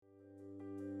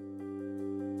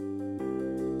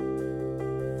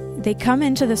they come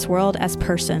into this world as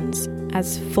persons,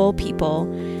 as full people,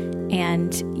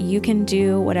 and you can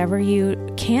do whatever you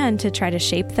can to try to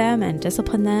shape them and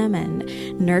discipline them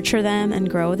and nurture them and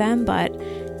grow them. But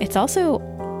it's also,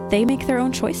 they make their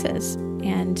own choices,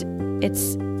 and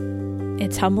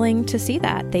it's humbling to see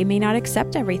that. They may not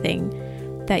accept everything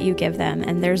that you give them,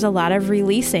 and there's a lot of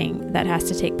releasing that has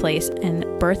to take place, and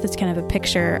birth is kind of a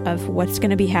picture of what's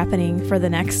going to be happening for the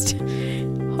next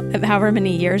however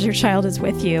many years your child is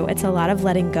with you. It's a lot of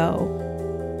letting go.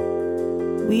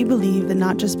 We believe that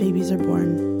not just babies are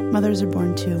born, mothers are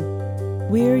born too.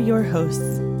 We're your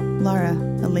hosts, Laura,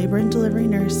 a labor and delivery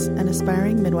nurse and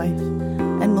aspiring midwife,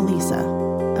 and Melissa,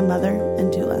 a mother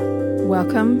and doula.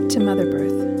 Welcome to Mother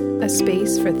Birth, a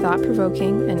space for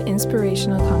thought-provoking and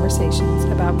inspirational conversations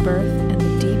about birth and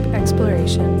the deep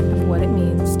exploration of what it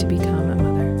means to become a mother.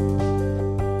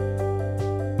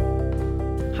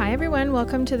 Hi everyone,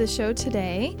 welcome to the show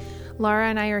today. Laura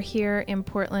and I are here in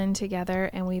Portland together,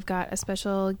 and we've got a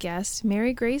special guest,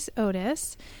 Mary Grace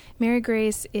Otis. Mary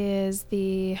Grace is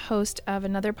the host of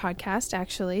another podcast,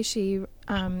 actually. She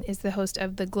is the host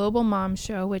of the Global Mom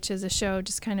Show, which is a show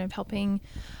just kind of helping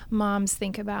moms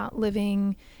think about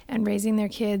living and raising their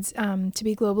kids to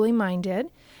be globally minded.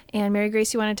 And Mary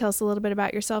Grace, you want to tell us a little bit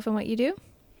about yourself and what you do?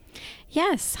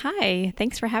 Yes. Hi.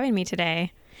 Thanks for having me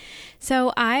today.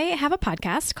 So I have a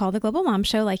podcast called The Global Mom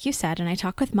Show, like you said, and I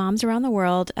talk with moms around the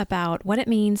world about what it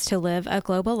means to live a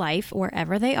global life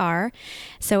wherever they are.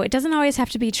 So it doesn't always have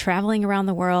to be traveling around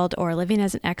the world or living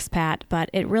as an expat,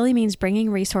 but it really means bringing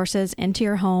resources into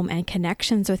your home and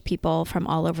connections with people from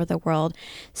all over the world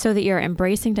so that you're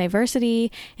embracing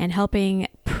diversity and helping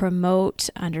promote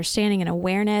understanding and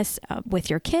awareness with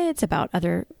your kids about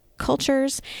other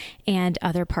cultures and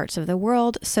other parts of the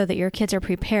world so that your kids are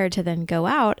prepared to then go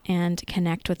out and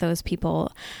connect with those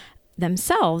people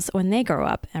themselves when they grow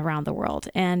up around the world.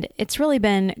 And it's really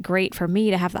been great for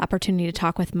me to have the opportunity to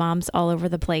talk with moms all over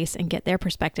the place and get their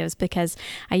perspectives, because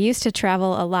I used to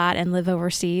travel a lot and live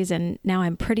overseas, and now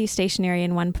I'm pretty stationary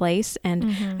in one place,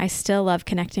 and I still love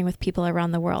connecting with people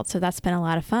around the world. So that's been a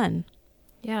lot of fun.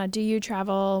 Yeah. Do you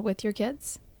travel with your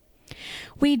kids?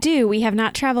 We do. We have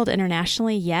not traveled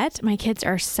internationally yet. My kids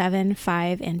are 7,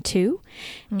 5, and 2.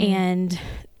 And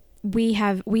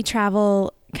we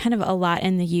travel kind of a lot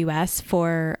in the U.S.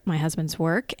 for my husband's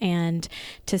work and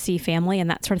to see family and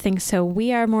that sort of thing. So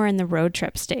we are more in the road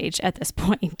trip stage at this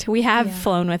point. We have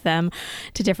flown with them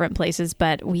to different places,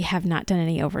 but we have not done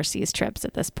any overseas trips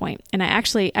at this point. And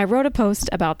I wrote a post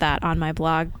about that on my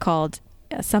blog called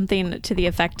something to the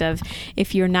effect of,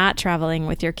 if you're not traveling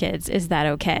with your kids, is that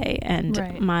okay?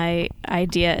 And my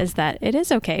idea is that it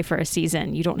is okay for a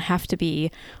season. You don't have to be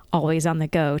always on the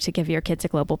go to give your kids a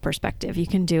global perspective. You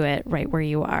can do it right where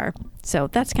you are. So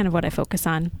that's kind of what I focus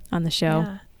on the show.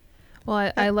 Yeah.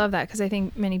 Well, I love that, because I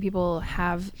think many people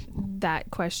have that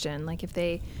question, like if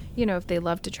they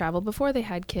love to travel before they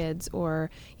had kids, or,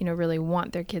 really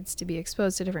want their kids to be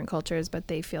exposed to different cultures, but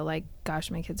they feel like, gosh,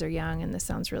 my kids are young and this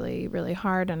sounds really, really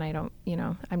hard. And I don't,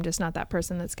 I'm just not that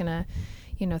person that's going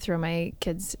to, throw my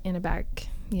kids in a back,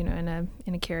 in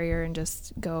a carrier and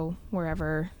just go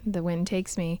wherever the wind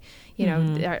takes me.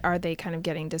 Are they kind of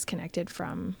getting disconnected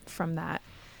from that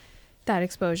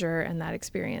exposure and that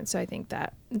experience? So I think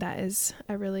that is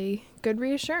a really good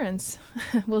reassurance.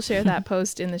 We'll share that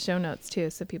post in the show notes too,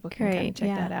 so people can kind of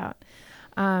check that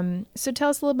out. So tell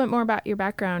us a little bit more about your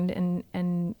background,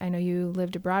 and I know you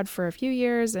lived abroad for a few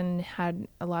years and had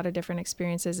a lot of different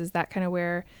experiences. Is that kind of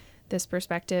where this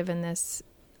perspective and this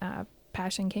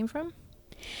passion came from?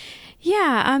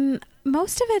 Yeah,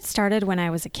 most of it started when I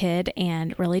was a kid,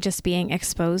 and really just being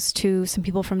exposed to some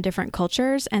people from different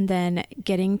cultures, and then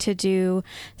getting to do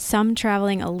some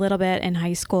traveling a little bit in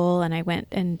high school. And I went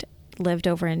and lived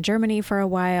over in Germany for a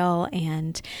while,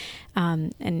 and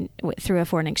through a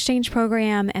foreign exchange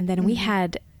program. And then we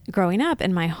had, growing up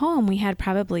in my home, we had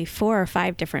probably 4 or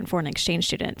 5 different foreign exchange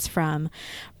students from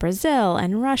Brazil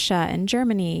and Russia and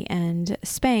Germany and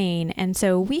Spain. And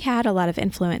so we had a lot of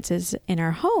influences in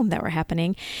our home that were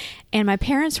happening. And my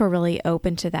parents were really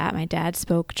open to that. My dad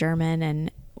spoke German,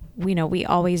 and we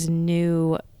always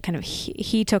knew kind of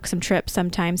he took some trips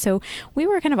sometimes. So we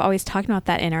were kind of always talking about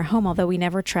that in our home, although we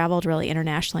never traveled really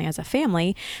internationally as a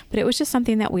family, but it was just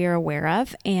something that we were aware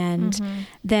of. And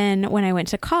then when I went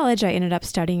to college, I ended up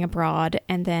studying abroad.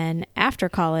 And then after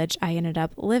college, I ended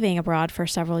up living abroad for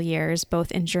several years,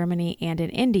 both in Germany and in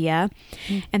India.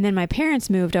 And then my parents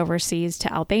moved overseas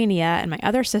to Albania, and my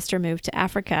other sister moved to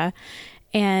Africa.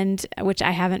 and which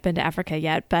I haven't been to Africa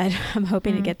yet, but I'm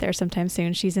hoping to get there sometime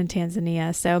soon. She's in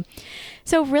Tanzania.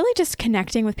 So really just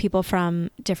connecting with people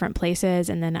from different places.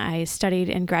 And then I studied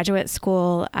in graduate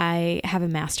school. I have a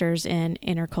master's in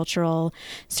intercultural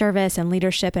service and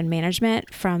leadership and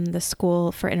management from the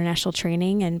School for International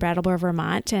Training in Brattleboro,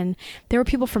 Vermont. And there were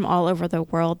people from all over the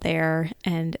world there.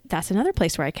 And that's another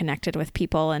place where I connected with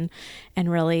people and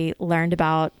really learned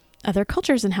about other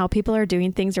cultures and how people are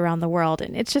doing things around the world.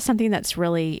 And it's just something that's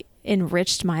really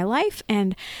enriched my life.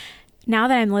 And now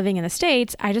that I'm living in the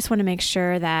States, I just want to make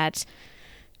sure that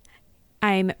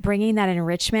I'm bringing that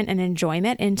enrichment and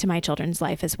enjoyment into my children's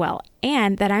life as well.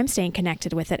 And that I'm staying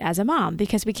connected with it as a mom,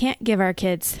 because we can't give our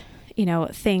kids,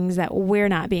 things that we're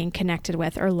not being connected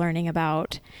with or learning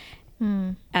about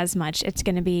as much. It's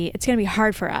going to be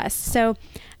hard for us.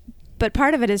 But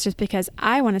part of it is just because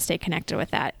I want to stay connected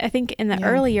with that. I think in the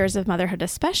early years of motherhood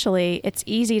especially, it's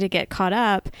easy to get caught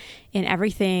up in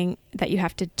everything that you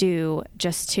have to do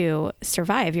just to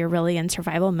survive. You're really in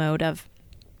survival mode of,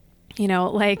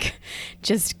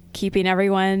 just keeping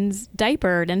everyone's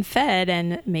diapered and fed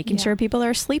and making sure people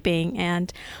are sleeping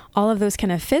and all of those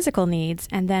kind of physical needs.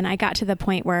 And then I got to the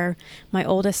point where my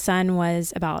oldest son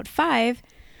was about 5.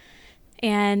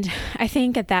 And I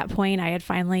think at that point I had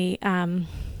finally...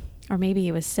 or maybe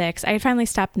it was 6. I had finally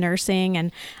stopped nursing,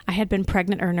 and I had been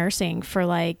pregnant or nursing for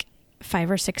like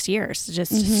 5 or 6 years,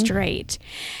 just straight.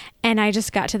 And I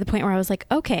just got to the point where I was like,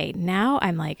 okay, now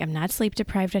I'm not sleep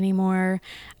deprived anymore.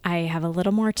 I have a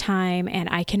little more time, and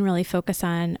I can really focus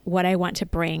on what I want to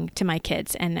bring to my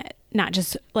kids, and not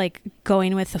just like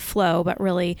going with the flow, but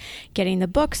really getting the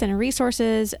books and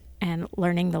resources and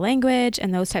learning the language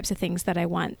and those types of things that I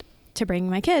want to bring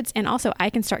my kids. And also I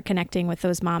can start connecting with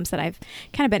those moms that I've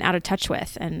kind of been out of touch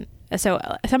with. And so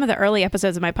some of the early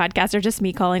episodes of my podcast are just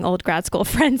me calling old grad school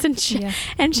friends and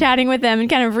chatting with them and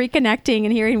kind of reconnecting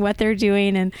and hearing what they're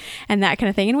doing and that kind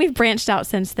of thing. And we've branched out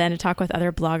since then to talk with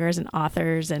other bloggers and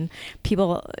authors and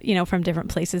people, from different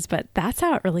places, but that's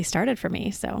how it really started for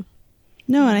me. So.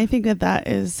 No, and I think that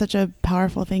is such a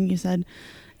powerful thing you said.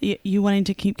 You wanting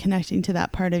to keep connecting to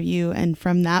that part of you, and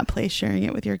from that place sharing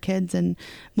it with your kids. And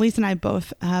Melissa and I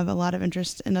both have a lot of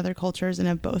interest in other cultures and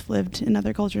have both lived in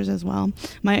other cultures as well.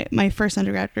 My first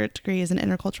undergraduate degree is in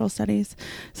intercultural studies.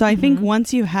 So I think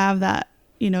once you have that,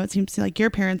 it seems like your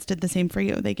parents did the same for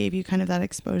you. They gave you kind of that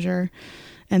exposure.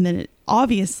 And then it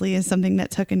obviously is something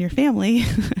that took in your family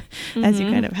as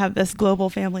you kind of have this global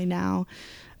family now.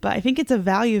 But I think it's a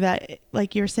value that,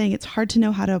 like you're saying, it's hard to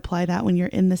know how to apply that when you're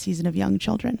in the season of young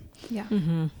children. Yeah.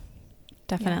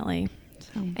 Definitely. Yeah.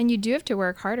 So. And you do have to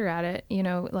work harder at it,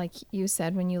 like you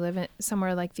said, when you live in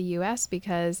somewhere like the U.S.,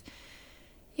 because,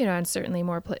 and certainly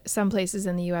some places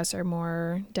in the U.S. are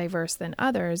more diverse than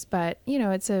others, but,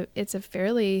 it's a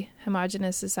fairly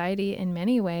homogenous society in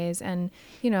many ways. And,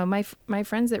 my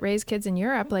friends that raise kids in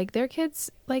Europe, like their kids,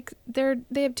 like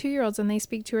they have 2-year-olds and they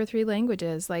speak 2 or 3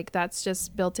 languages. Like that's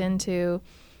just built into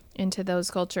those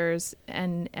cultures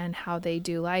and how they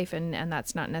do life. And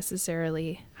that's not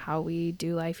necessarily how we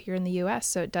do life here in the U.S.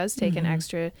 So it does take an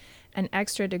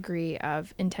extra degree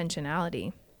of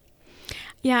intentionality.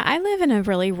 Yeah, I live in a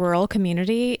really rural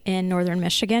community in northern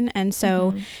Michigan, and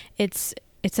so it's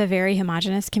a very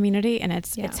homogenous community, and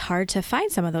it's hard to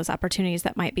find some of those opportunities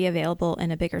that might be available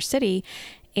in a bigger city.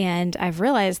 And I've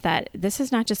realized that this is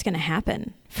not just going to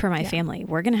happen for my family.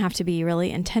 We're going to have to be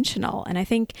really intentional. And I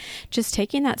think just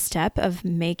taking that step of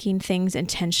making things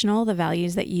intentional, the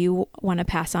values that you want to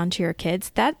pass on to your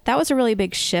kids, that was a really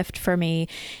big shift for me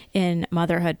in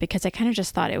motherhood, because I kind of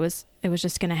just thought it was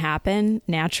just going to happen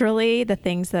naturally. The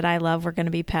things that I love were going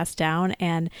to be passed down.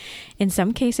 And in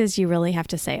some cases, you really have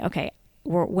to say, okay,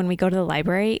 when we go to the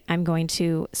library, I'm going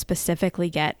to specifically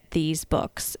get these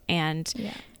books, and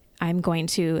I'm going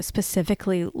to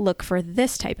specifically look for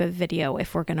this type of video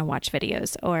if we're going to watch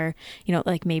videos, or,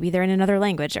 like maybe they're in another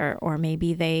language, or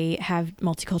maybe they have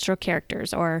multicultural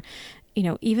characters, or,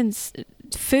 even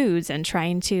foods, and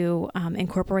trying to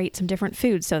incorporate some different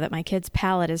foods so that my kid's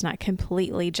palate is not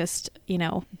completely just,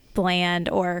 bland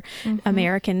or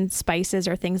American spices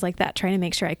or things like that, trying to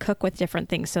make sure I cook with different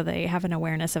things so they have an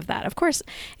awareness of that. Of course,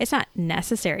 it's not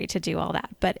necessary to do all that,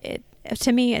 but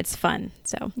to me, it's fun.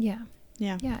 So Yeah.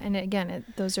 And again,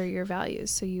 those are your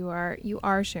values. So you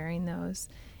are sharing those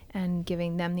and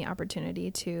giving them the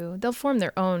opportunity they'll form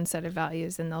their own set of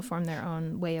values and they'll form their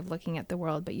own way of looking at the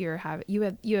world. But you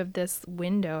have this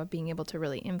window of being able to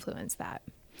really influence that.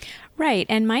 Right.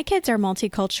 And my kids are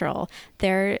multicultural.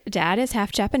 Their dad is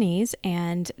half Japanese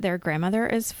and their grandmother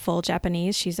is full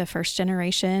Japanese. She's a first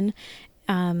generation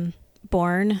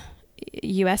born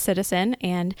U.S. citizen,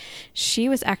 and she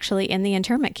was actually in the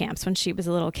internment camps when she was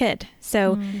a little kid.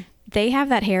 So they have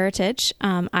that heritage.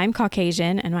 I'm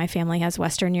Caucasian, and my family has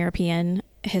Western European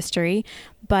history.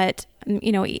 But,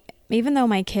 even though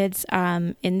my kids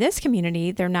in this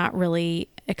community, they're not really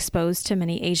exposed to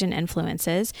many Asian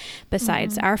influences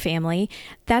besides our family,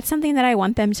 that's something that I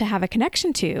want them to have a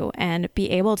connection to and be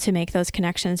able to make those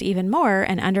connections even more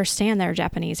and understand their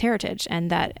Japanese heritage, and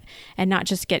not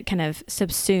just get kind of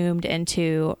subsumed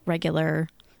into regular,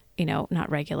 not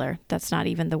regular, that's not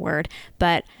even the word,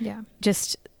 but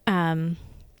just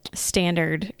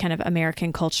standard kind of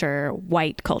American culture,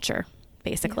 white culture,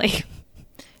 basically. Yeah.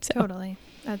 So. Totally.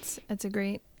 That's a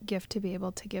great gift to be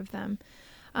able to give them.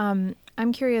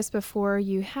 I'm curious, before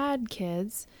you had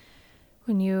kids,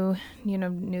 when you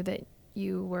knew that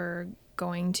you were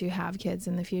going to have kids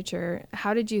in the future,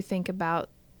 how did you think about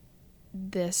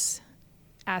this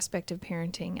aspect of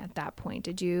parenting at that point?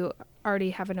 Did you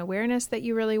already have an awareness that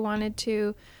you really wanted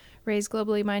to raise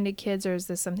globally minded kids, or is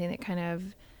this something that kind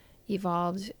of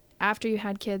evolved after you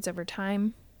had kids over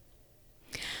time?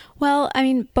 Well, I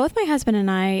mean, both my husband and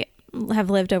I have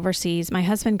lived overseas. My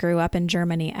husband grew up in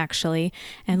Germany, actually,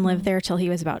 and lived there till he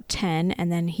was about 10. And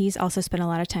then he's also spent a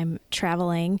lot of time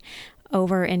traveling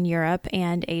over in Europe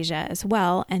and Asia as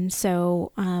well. And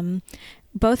so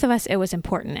both of us, it was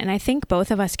important. And I think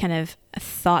both of us kind of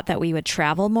thought that we would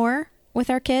travel more with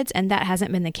our kids, and that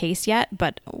hasn't been the case yet,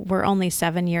 but we're only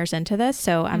 7 years into this,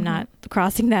 so I'm not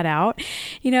crossing that out,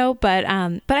 but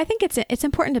I think it's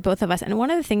important to both of us. And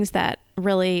one of the things that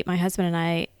really my husband and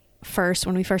I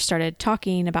when we first started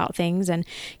talking about things and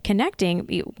connecting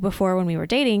before, when we were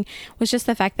dating, was just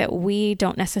the fact that we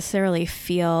don't necessarily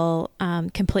feel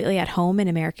completely at home in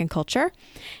American culture.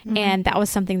 And that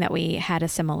was something that we had a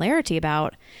similarity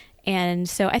about. And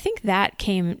so I think that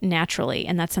came naturally,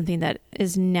 and that's something that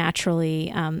is naturally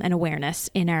an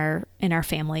awareness in our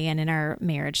family and in our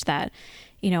marriage, that,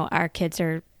 our kids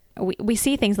we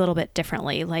see things a little bit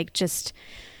differently, like just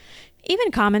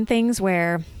even common things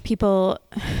where people,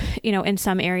 in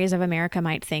some areas of America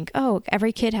might think, oh,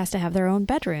 every kid has to have their own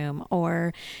bedroom,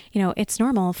 or, it's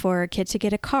normal for a kid to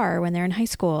get a car when they're in high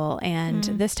school, and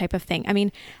this type of thing. I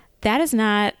mean, that is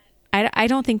not, I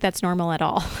don't think that's normal at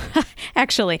all,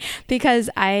 actually, because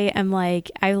I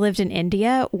lived in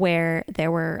India, where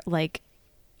there were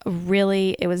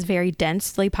it was very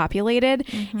densely populated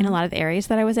in a lot of the areas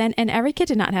that I was in, and every kid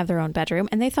did not have their own bedroom,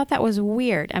 and they thought that was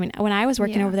weird. I mean, when I was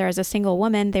working over there as a single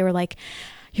woman, they were like,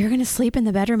 you're going to sleep in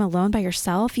the bedroom alone by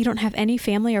yourself? You don't have any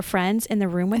family or friends in the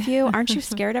room with you? Aren't you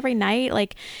scared every night?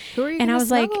 Who are you going to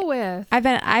snuggle with?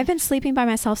 I've been sleeping by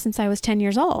myself since I was 10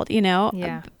 years old,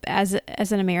 as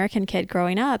an American kid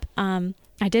growing up.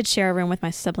 I did share a room with my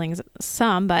siblings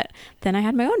some, but then I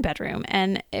had my own bedroom,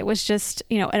 and it was just,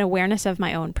 an awareness of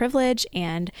my own privilege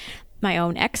and my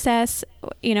own excess,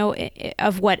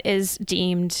 of what is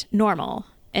deemed normal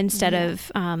instead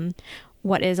of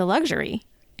what is a luxury.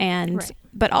 And,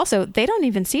 but also they don't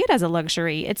even see it as a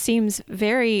luxury. It seems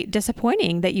very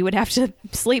disappointing that you would have to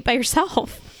sleep by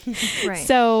yourself. Right.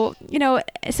 So,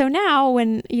 so now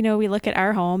when, we look at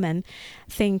our home and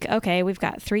think, okay, we've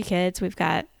got 3 kids, we've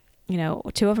got,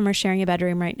 2 of them are sharing a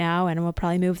bedroom right now, and we'll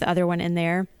probably move the other one in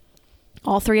there.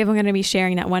 All 3 of them are going to be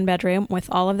sharing that one bedroom with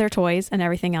all of their toys and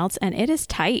everything else. And it is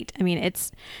tight. I mean,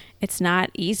 it's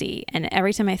not easy. And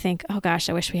every time I think, oh gosh,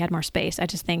 I wish we had more space, I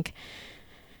just think,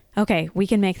 okay, we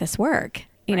can make this work,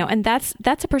 and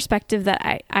that's a perspective that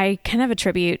I kind of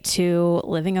attribute to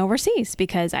living overseas,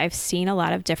 because I've seen a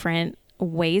lot of different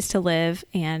ways to live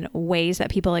and ways that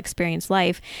people experience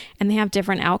life, and they have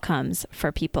different outcomes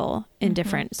for people in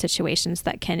different situations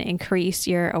that can increase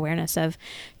your awareness of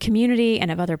community and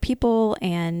of other people,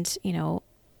 and,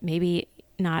 maybe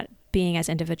not being as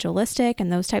individualistic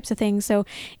and those types of things. So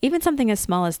even something as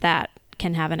small as that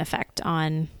can have an effect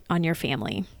on your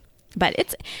family. But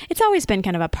it's always been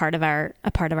kind of a part of our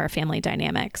family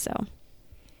dynamic. So,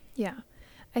 yeah,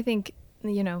 I think,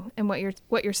 and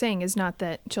what you're saying is not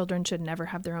that children should never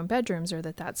have their own bedrooms, or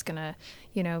that that's gonna,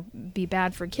 be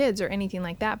bad for kids or anything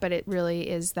like that. But it really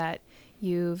is that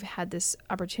you've had this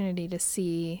opportunity to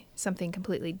see something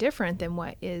completely different than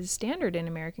what is standard in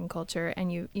American culture,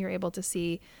 and you're able to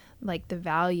see the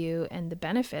value and the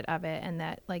benefit of it, and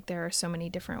that there are so many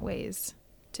different ways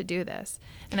to do this.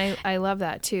 And I love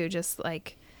that too, just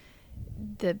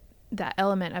that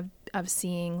element of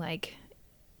seeing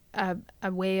a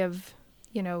way of,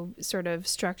 sort of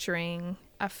structuring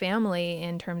a family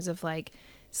in terms of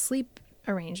sleep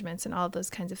arrangements and all of those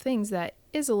kinds of things, that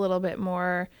is a little bit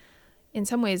more, in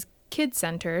some ways,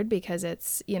 kid-centered, because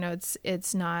it's,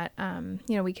 it's not,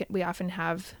 we often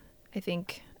have, I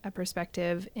think, a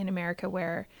perspective in America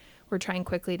where we're trying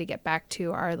quickly to get back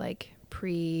to our like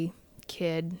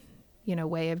pre-kid,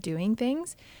 way of doing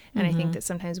things. And I think that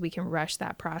sometimes we can rush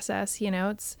that process.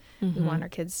 It's, we want our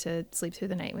kids to sleep through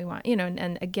the night. We want,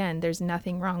 and again, there's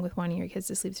nothing wrong with wanting your kids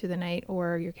to sleep through the night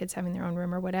or your kids having their own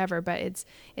room or whatever, but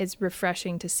it's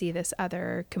refreshing to see this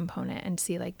other component and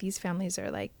see like these families are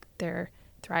like, they're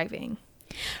thriving.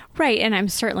 Right. And I'm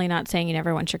certainly not saying you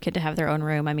never want your kid to have their own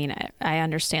room. I mean, I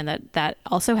understand that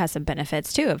also has some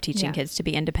benefits too of teaching kids to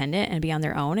be independent and be on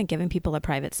their own and giving people a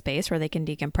private space where they can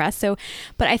decompress. So,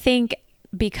 but I think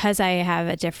because I have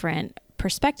a different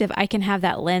perspective, I can have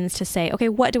that lens to say, okay,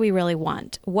 what do we really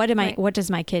want? What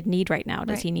does my kid need right now?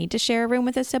 Does he need to share a room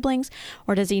with his siblings,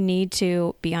 or does he need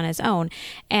to be on his own?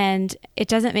 And it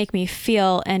doesn't make me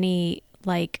feel any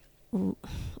like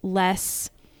less,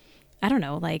 I don't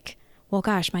know, like, well,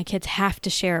 gosh, my kids have to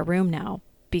share a room now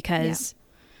because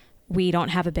we don't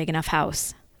have a big enough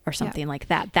house or something like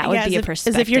that. That would be a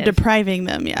perspective. As if you're depriving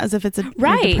them. Yeah. As if it's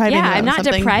right. Yeah. I'm not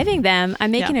depriving them.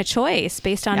 I'm making a choice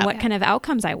based on what kind of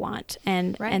outcomes I want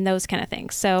and those kind of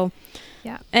things. So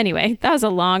anyway, that was a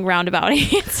long roundabout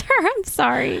answer. I'm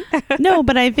sorry. No,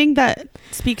 but I think that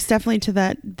speaks definitely to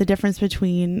the difference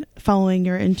between following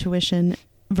your intuition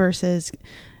versus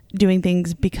doing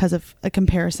things because of a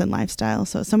comparison lifestyle.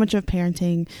 So much of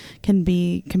parenting can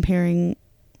be comparing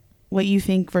what you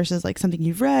think versus like something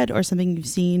you've read or something you've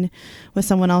seen with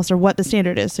someone else or what the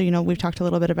standard is. So, we've talked a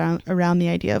little bit about around the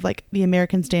idea of like the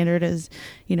American standard is,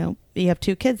 you have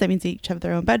 2 kids. That means they each have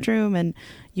their own bedroom, and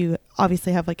you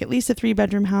obviously have like at least a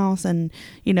 3-bedroom house. And,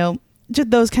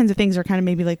 just those kinds of things are kind of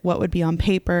maybe like what would be on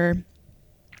paper.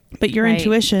 But your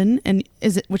intuition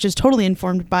which is totally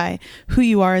informed by who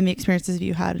you are and the experiences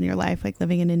you had in your life, like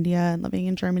living in India and living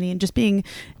in Germany and just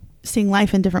seeing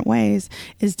life in different ways,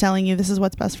 is telling you this is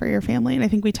what's best for your family. And I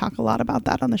think we talk a lot about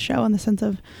that on the show, in the sense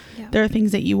of there are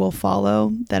things that you will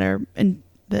follow that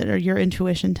are your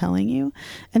intuition telling you,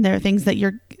 and there are things that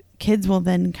your kids will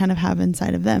then kind of have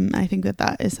inside of them. I think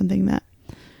that is something that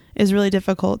is really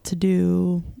difficult to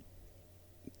do.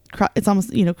 It's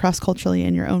almost, cross-culturally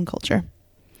in your own culture.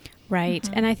 Right.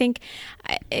 And I think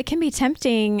it can be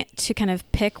tempting to kind of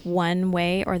pick one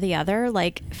way or the other.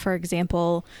 Like, for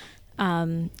example,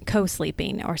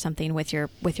 co-sleeping or something with your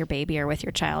baby or with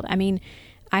your child. I mean,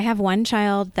 I have one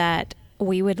child that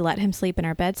we would let him sleep in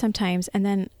our bed sometimes, and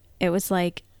then it was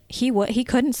like he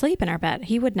couldn't sleep in our bed.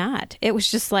 He would not. It was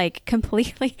just like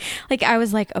completely like, I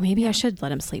was like, oh, maybe I should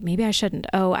let him sleep. Maybe I shouldn't.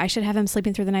 Oh, I should have him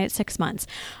sleeping through the night at 6 months.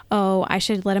 Oh, I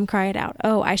should let him cry it out.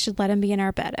 Oh, I should let him be in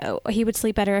our bed. Oh, he would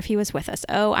sleep better if he was with us.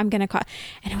 Oh, I'm going to call.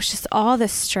 And it was just all the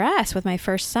stress with my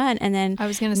first son. And then I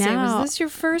was going to say, was this your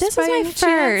first? This was my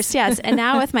first. Yes. And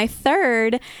now with my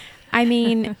third, I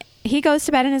mean, he goes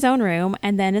to bed in his own room,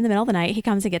 and then in the middle of the night, he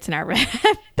comes and gets in our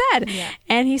bed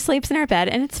and he sleeps in our bed,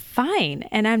 and it's fine.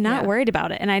 And I'm not worried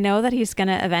about it. And I know that he's going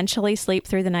to eventually sleep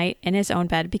through the night in his own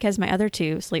bed, because my other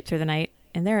 2 sleep through the night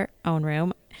in their own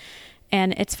room.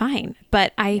 And it's fine.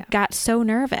 But I got so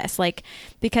nervous, like,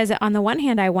 because on the one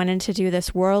hand, I wanted to do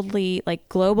this worldly, like,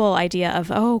 global idea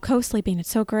of, oh, co-sleeping, it's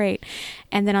so great.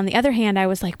 And then on the other hand, I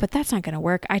was like, but that's not going to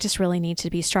work. I just really need to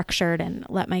be structured and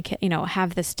let my kid,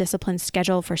 have this disciplined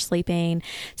schedule for sleeping.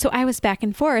 So I was back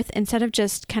and forth instead of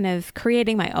just kind of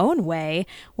creating my own way,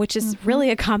 which is really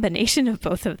a combination of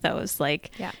both of those,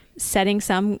 like setting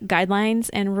some guidelines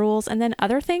and rules, and then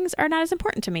other things are not as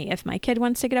important to me. If my kid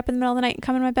wants to get up in the middle of the night and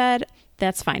come in my bed,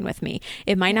 that's fine with me.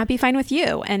 It might not be fine with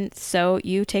you, and so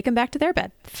you take them back to their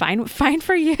bed. Fine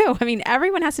for you. I mean,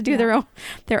 everyone has to do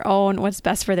their own what's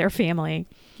best for their family.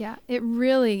 Yeah, it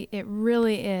really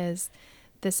is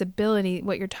this ability.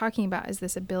 What you're talking about is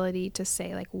this ability to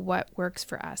say, like, what works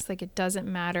for us. Like, it doesn't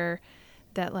matter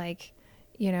that, like,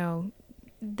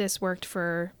 this worked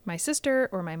for my sister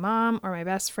or my mom or my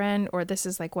best friend, or this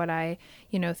is like what I,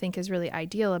 think is really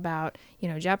ideal about,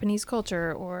 Japanese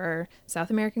culture or South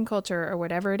American culture or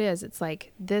whatever it is. It's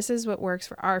like, this is what works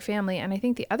for our family. And I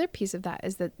think the other piece of that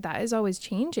is that is always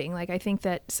changing. Like, I think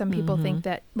that some people think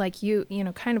that, like, you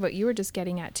kind of what you were just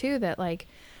getting at too, that like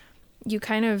you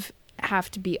kind of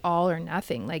have to be all or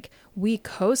nothing. Like, we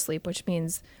co-sleep, which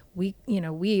means we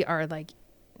are like,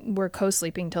 we're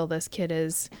co-sleeping till this kid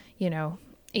is,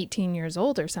 18 years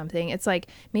old or something. It's like,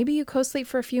 maybe you co-sleep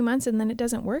for a few months and then it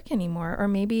doesn't work anymore. Or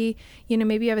maybe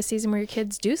you have a season where your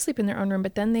kids do sleep in their own room,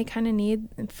 but then they kind of need,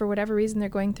 for whatever reason, they're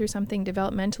going through something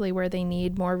developmentally where they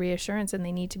need more reassurance and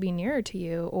they need to be nearer to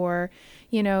you. Or,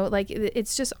 like,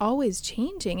 it's just always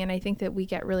changing. And I think that we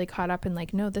get really caught up in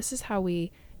like, no, this is how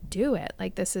we do it.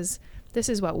 Like, this is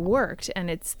what worked. And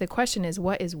the question is,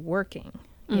 what is working,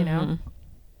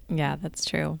 Yeah, that's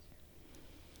true.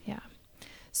 Yeah.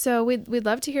 So we'd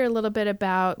love to hear a little bit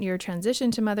about your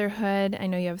transition to motherhood. I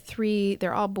know you have 3,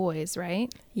 they're all boys,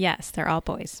 right? Yes, they're all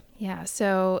boys. Yeah.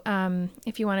 So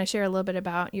if you want to share a little bit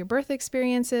about your birth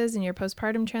experiences and your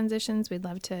postpartum transitions, we'd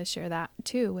love to share that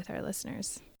too with our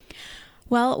listeners.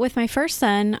 Well, with my first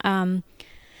son,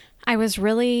 I was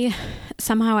very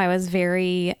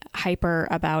hyper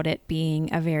about it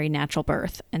being a very natural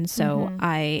birth. And so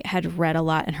I had read a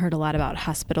lot and heard a lot about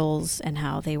hospitals and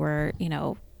how they were,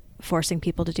 forcing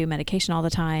people to do medication all the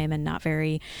time and not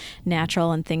very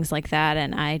natural and things like that.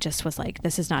 And I just was like,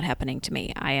 this is not happening to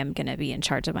me. I am going to be in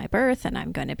charge of my birth and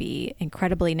I'm going to be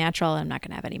incredibly natural. I'm not going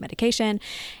to have any medication.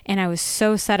 And I was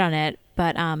so set on it.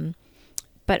 But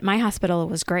my hospital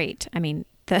was great. I mean,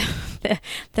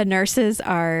 the nurses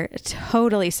are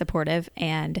totally supportive,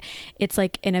 and it's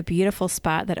like in a beautiful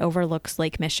spot that overlooks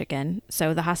Lake Michigan.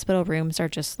 So the hospital rooms are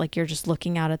just like, you're just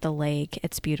looking out at the lake.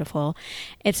 It's beautiful.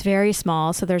 It's very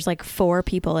small. So there's like 4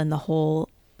 people in the whole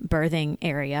birthing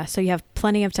area. So you have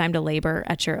plenty of time to labor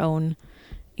at your own,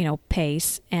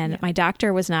 pace. And my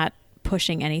doctor was not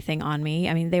pushing anything on me.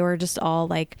 I mean, they were just all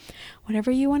like, whatever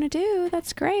you want to do,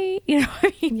 that's great. Yeah.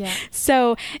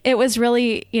 So it was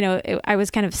really, I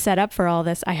was kind of set up for all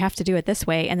this. I have to do it this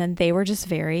way. And then they were just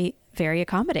very, very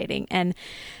accommodating. And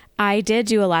I did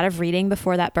do a lot of reading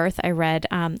before that birth. I read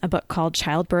a book called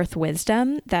Childbirth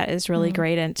Wisdom that is really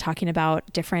great, and talking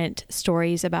about different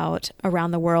stories about around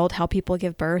the world, how people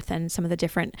give birth and some of the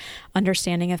different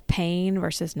understanding of pain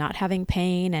versus not having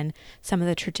pain and some of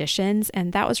the traditions.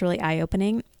 And that was really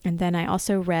eye-opening. And then I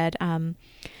also read, I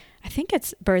think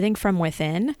it's Birthing from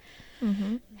Within,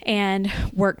 and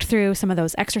worked through some of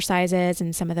those exercises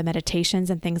and some of the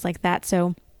meditations and things like that.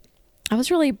 So I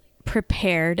was really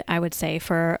prepared, I would say,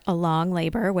 for a long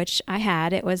labor, which I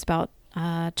had. It was about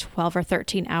 12 or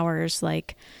 13 hours,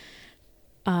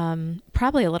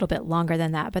 probably a little bit longer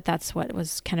than that, but that's what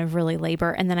was kind of really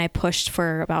labor. And then I pushed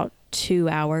for about 2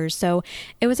 hours. So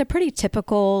it was a pretty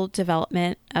typical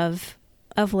development of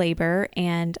labor.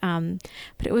 And,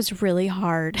 but it was really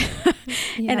hard.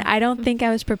 And I don't think I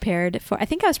was prepared I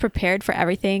think I was prepared for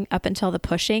everything up until the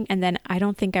pushing. And then I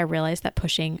don't think I realized that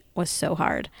pushing was so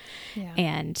hard,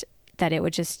 and that it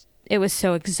was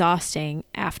so exhausting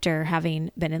after having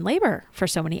been in labor for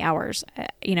so many hours. I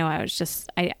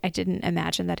didn't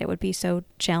imagine that it would be so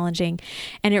challenging,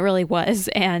 and it really was.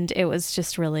 And it was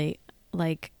just really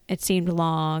it seemed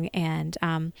long. And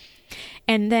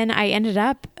then I ended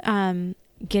up,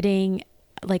 getting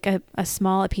a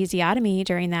small episiotomy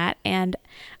during that. And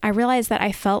I realized that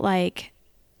I felt like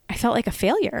a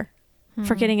failure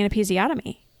for getting an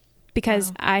episiotomy,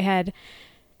 because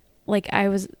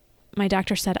my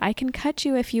doctor said, I can cut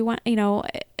you if you want,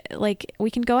 we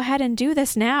can go ahead and do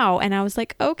this now. And I was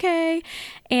like, okay.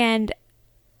 And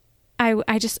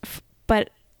but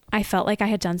I felt like I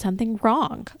had done something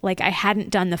wrong. Like I hadn't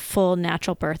done the full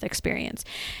natural birth experience.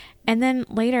 And then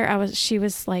later she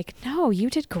was like, no, you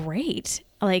did great.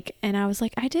 And I was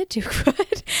like, I did do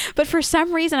good. But for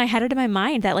some reason I had it in my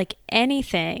mind that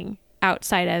anything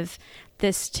outside of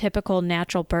this typical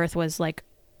natural birth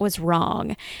was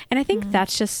wrong. And I think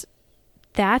that's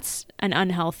an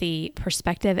unhealthy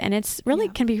perspective. And it's really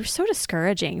can be so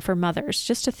discouraging for mothers,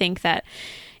 just to think that,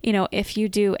 if you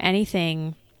do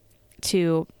anything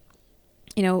to,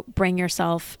 bring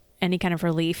yourself any kind of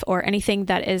relief or anything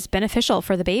that is beneficial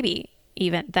for the baby,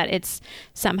 even, that it's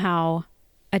somehow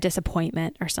a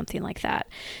disappointment or something like that.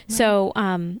 Right. So,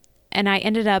 and I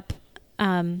ended up,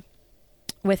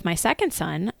 with my second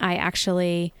son, I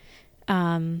actually,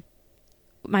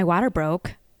 my water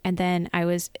broke, and then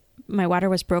my water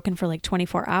was broken for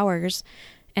 24 hours.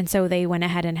 And so they went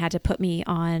ahead and had to put me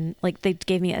on, they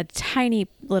gave me a tiny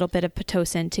little bit of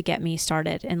Pitocin to get me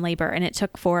started in labor. And it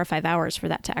took 4 or 5 hours for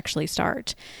that to actually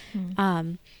start.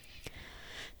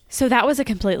 So that was a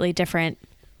completely different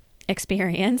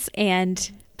experience.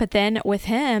 But then with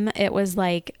him, it was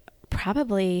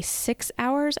probably 6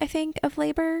 hours, I think, of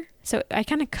labor. So I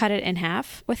kind of cut it in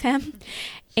half with him.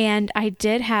 And I had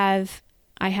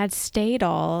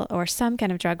Stadol or some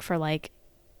kind of drug for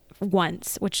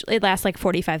once, which it lasts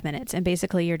 45 minutes. And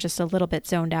basically you're just a little bit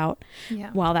zoned out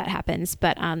while that happens.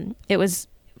 But it was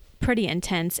pretty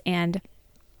intense. And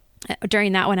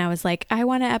during that one, I was like, I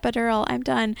want an epidural. I'm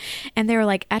done. And they were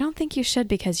like, I don't think you should,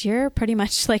 because you're pretty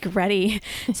much ready.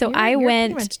 So I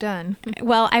went pretty much done.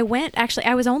 Well, I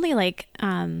was only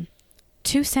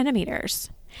 2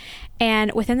 centimeters.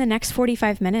 And within the next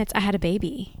 45 minutes, I had a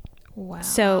baby. Wow.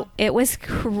 So it was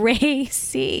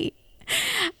crazy.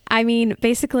 I mean,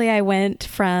 basically I went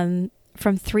from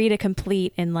 3 to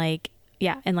complete in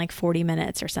 40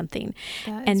 minutes or something.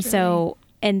 And so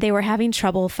and they were having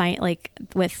trouble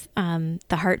with the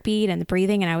heartbeat and the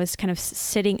breathing. And I was kind of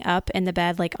sitting up in the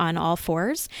bed, like on all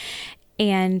fours,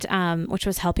 and which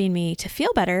was helping me to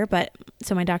feel better. But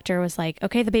so my doctor was like,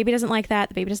 okay, the baby doesn't like that.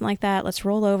 The baby doesn't like that. Let's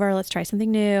roll over. Let's try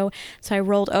something new. So I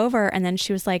rolled over, and then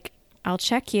she was like, I'll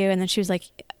check you. And then she was like,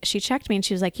 she checked me and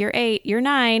she was like, you're 8, you're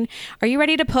 9. Are you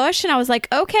ready to push? And I was like,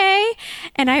 okay.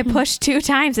 And I pushed 2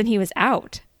 times and he was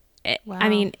out. Wow. I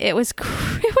mean, it was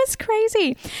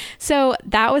crazy. So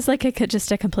that was like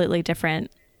just a completely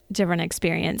different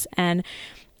experience. And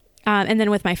then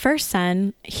with my first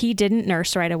son, he didn't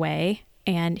nurse right away,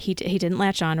 and he didn't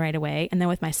latch on right away. And then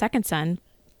with my second son,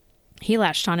 he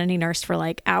latched on and he nursed for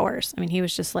like hours. I mean, he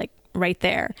was just like right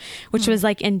there, which was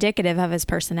like indicative of his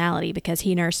personality, because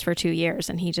he nursed for 2 years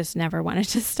and he just never wanted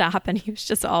to stop. And he was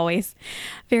just always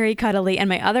very cuddly. And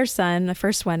my other son, the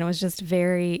first one, was just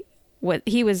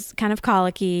he was kind of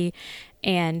colicky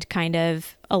and kind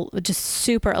of just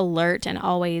super alert and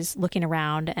always looking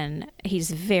around. And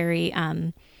he's very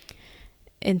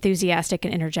enthusiastic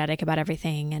and energetic about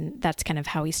everything. And that's kind of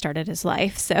how he started his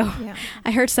life. So yeah. I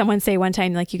heard someone say one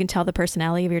time, like, you can tell the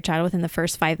personality of your child within the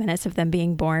first 5 minutes of them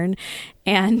being born.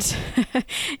 And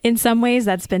in some ways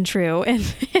that's been true in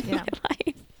my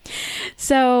life.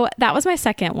 So that was my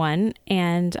second one.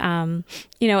 And,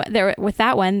 with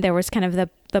that one, there was kind of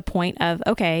the point of,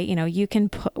 okay, you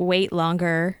can wait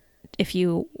longer if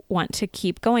you want to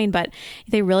keep going, but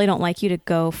they really don't like you to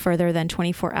go further than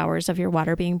 24 hours of your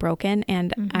water being broken.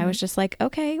 And I was just like,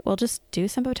 okay, we'll just do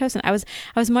some Pitocin. I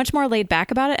was much more laid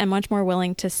back about it and much more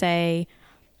willing to say,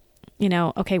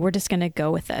 okay, we're just going to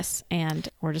go with this and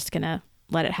we're just going to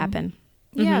let it happen.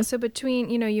 Yeah. So between,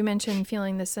 you mentioned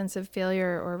feeling this sense of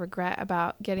failure or regret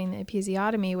about getting the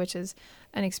episiotomy, which is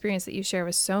an experience that you share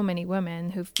with so many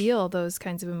women who feel those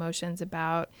kinds of emotions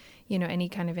about, any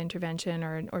kind of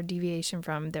intervention or deviation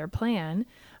from their plan.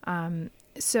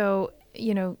 So,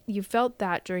 you felt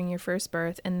that during your first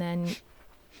birth, and then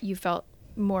you felt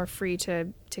more free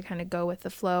to kind of go with the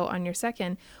flow on your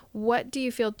second. What do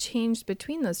you feel changed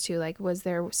between those two? Like, was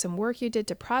there some work you did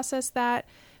to process that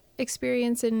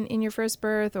experience in your first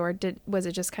birth, or was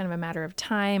it just kind of a matter of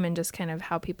time and just kind of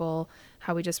how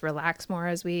we just relax more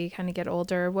as we kind of get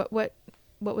older? What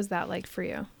was that like for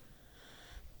you?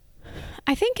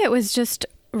 I think it was just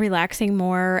relaxing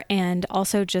more, and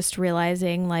also just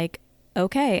realizing, like,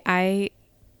 okay, I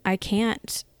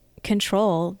can't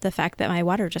control the fact that my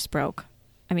water just broke.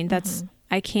 I mean,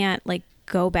 I can't like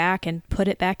go back and put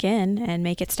it back in and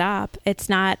make it stop. It's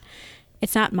not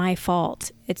my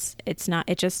fault.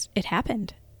 It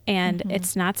happened. And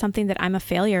it's not something that I'm a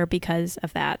failure because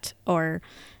of that or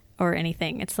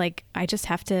anything. It's like,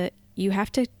 you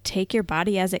have to take your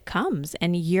body as it comes,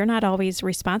 and you're not always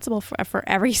responsible for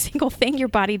every single thing your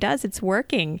body does. It's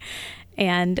working.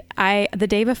 And the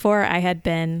day before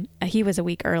he was a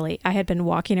week early. I had been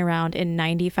walking around in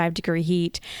 95-degree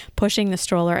heat, pushing the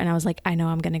stroller. And I was like, I know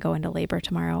I'm going to go into labor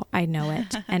tomorrow. I know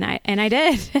it. and I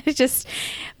did.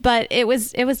 But it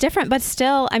was different, but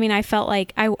still, I mean, I felt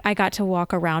like I got to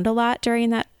walk around a lot during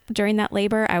that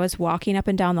labor. I was walking up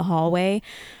and down the hallway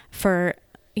for,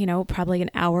 probably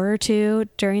an hour or two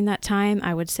during that time.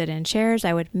 I would sit in chairs.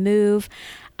 I would move.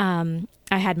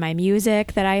 I had my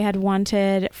music that I had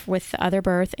wanted with the other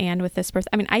birth and with this birth.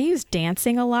 I mean, I used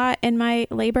dancing a lot in my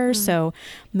labor. So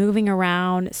moving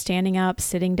around, standing up,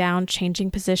 sitting down,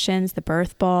 changing positions, the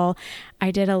birth ball.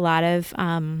 I did a lot of,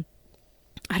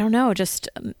 just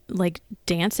like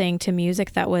dancing to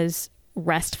music that was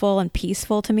restful and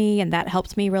peaceful to me. And that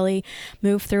helped me really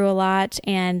move through a lot.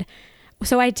 And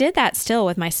so I did that still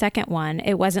with my second one.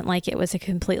 It wasn't like it was a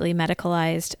completely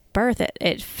medicalized birth.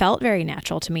 It felt very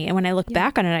natural to me. And when I look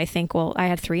back on it, I think, well, I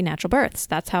had 3 natural births.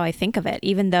 That's how I think of it.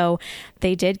 Even though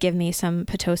they did give me some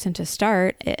Pitocin to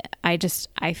start,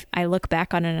 I look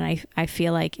back on it and I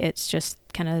feel like it's just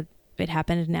kind of, it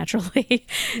happened naturally.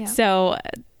 Yeah. So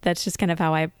that's just kind of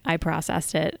how I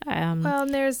processed it. Well,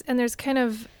 and there's kind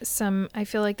of I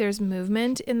feel like there's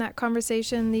movement in that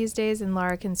conversation these days, and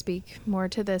Laura can speak more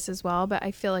to this as well, but I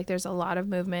feel like there's a lot of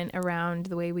movement around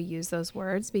the way we use those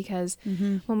words, because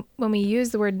when we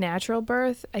use the word natural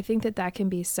birth, I think that can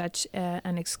be such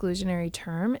an exclusionary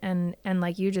term. And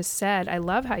like you just said, I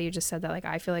love how you just said that, like,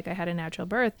 I feel like I had a natural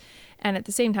birth. And at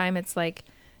the same time, it's like,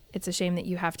 it's a shame that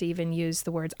you have to even use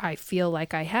the words, I feel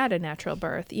like I had a natural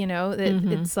birth,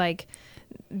 it's like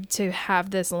to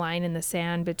have this line in the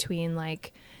sand between,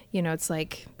 like, it's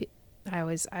like, I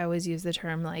always use the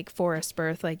term like forest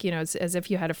birth, like, it's as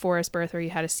if you had a forest birth or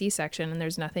you had a C-section and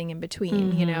there's nothing in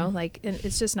between, like, and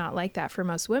it's just not like that for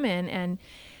most women.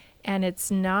 And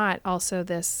it's not also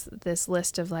this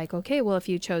list of like, okay, well, if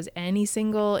you chose any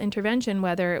single intervention,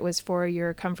 whether it was for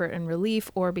your comfort and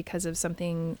relief or because of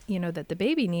something, that the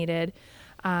baby needed,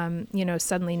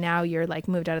 suddenly now you're like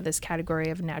moved out of this category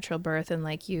of natural birth and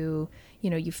like you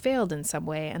failed in some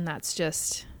way. And it's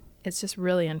just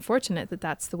really unfortunate that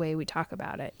that's the way we talk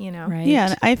about it, Right.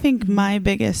 Yeah. I think my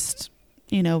biggest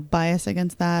bias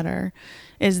against that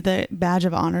is the badge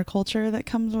of honor culture that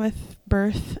comes with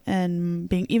birth and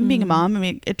being a mom. I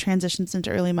mean, it transitions into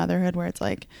early motherhood where it's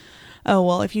like, oh,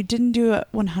 well, if you didn't do it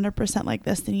 100% like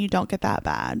this, then you don't get that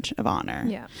badge of honor.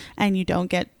 Yeah. And you don't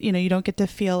get, you don't get to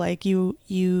feel like you,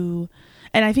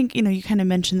 and I think, you kind of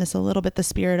mentioned this a little bit, the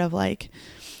spirit of like,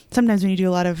 sometimes when you do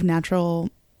a lot of natural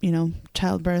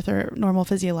childbirth or normal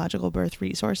physiological birth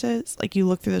resources, like you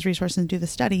look through those resources and do the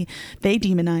study, they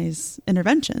demonize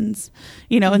interventions,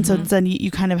 and so then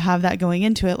you kind of have that going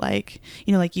into it, like,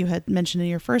 like you had mentioned in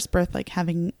your first birth, like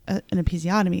having an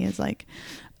episiotomy is like,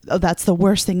 oh, that's the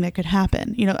worst thing that could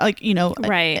happen,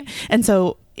 Right. And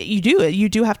so you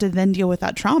do have to then deal with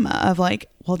that trauma of like,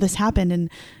 well, this happened and,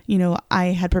 I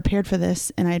had prepared for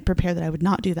this and I had prepared that I would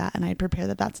not do that. And I had prepared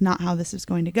that that's not how this is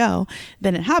going to go.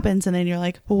 Then it happens. And then you're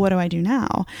like, well, what do I do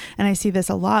now? And I see this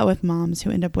a lot with moms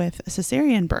who end up with a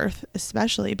cesarean birth,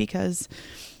 especially because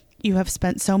you have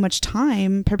spent so much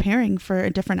time preparing for a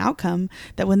different outcome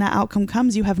that when that outcome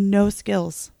comes, you have no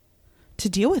skills to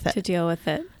deal with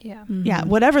it. Yeah. Mm-hmm. Yeah.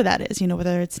 Whatever that is,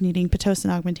 whether it's needing Pitocin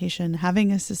augmentation,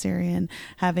 having a cesarean,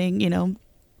 having,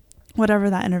 whatever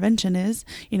that intervention is,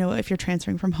 if you're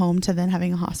transferring from home to then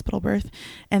having a hospital birth,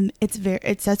 and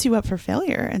it sets you up for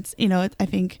failure. It's, I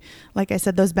think, like I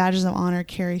said, those badges of honor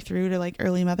carry through to like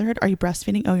early motherhood. Are you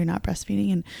breastfeeding? Oh, you're not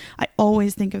breastfeeding. And I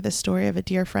always think of this story of a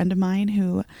dear friend of mine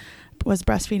who was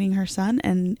breastfeeding her son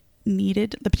and the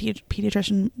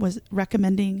pediatrician was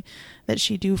recommending that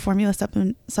she do formula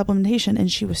supplementation. And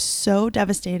she was so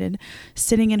devastated,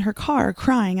 sitting in her car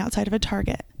crying outside of a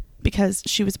Target because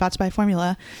she was about to buy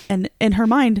formula. And in her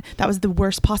mind, that was the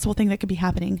worst possible thing that could be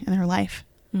happening in her life.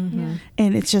 Mm-hmm.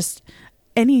 And it's just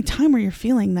any time where you're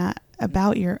feeling that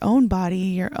about your own body,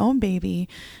 your own baby,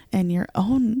 and your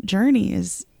own journey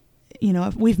is,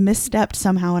 if we've misstepped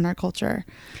somehow in our culture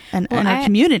and our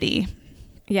community.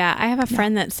 Yeah, I have a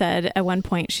friend that said at one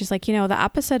point, she's like, the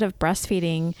opposite of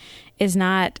breastfeeding is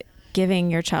not giving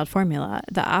your child formula.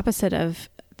 The opposite of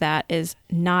that is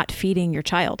not feeding your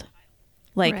child.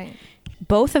 Like right.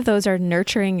 Both of those are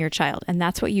nurturing your child. And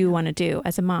that's what you want to do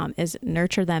as a mom is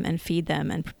nurture them and feed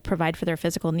them and provide for their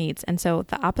physical needs. And so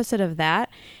the opposite of that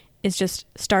is just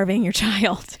starving your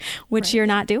child, which right. you're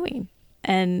not doing.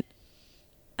 And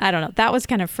I don't know. That was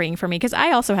kind of freeing for me because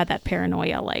I also had that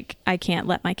paranoia. Like I can't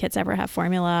let my kids ever have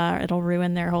formula or it'll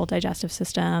ruin their whole digestive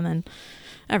system and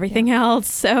everything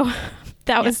else. So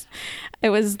it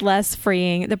was less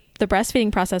freeing. The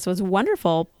breastfeeding process was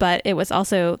wonderful, but it was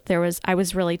also, I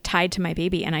was really tied to my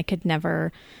baby and I could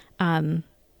never, kind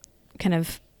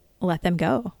of let them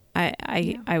go.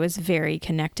 I was very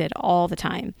connected all the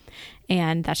time.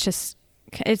 And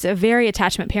it's a very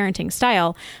attachment parenting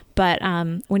style, but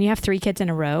when you have 3 kids in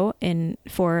a row in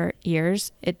 4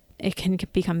 years, it can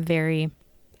become very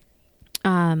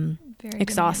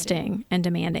exhausting and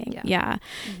demanding. Yeah.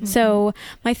 Mm-hmm. So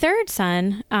my third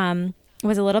son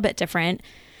was a little bit different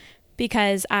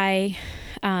because I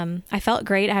felt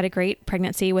great. I had a great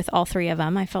pregnancy with all 3 of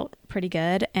them. I felt pretty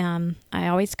good. I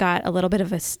always got a little bit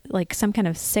of some kind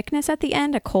of sickness at the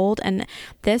end, a cold, and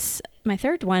my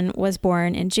third one was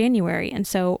born in January. And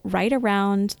so right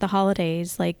around the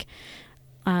holidays, like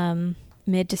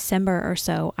mid-December or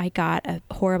so, I got a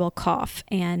horrible cough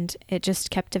and it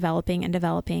just kept developing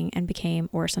and became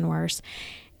worse and worse.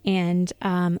 And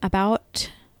about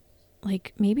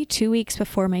like maybe 2 weeks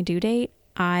before my due date,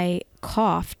 I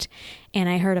coughed and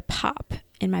I heard a pop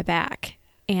in my back.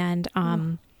 And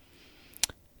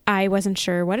I wasn't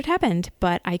sure what had happened,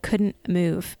 but I couldn't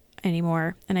move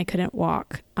anymore and I couldn't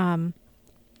walk.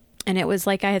 And it was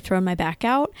like I had thrown my back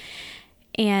out,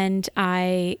 and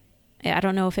I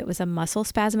don't know if it was a muscle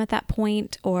spasm at that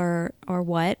point or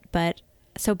what, but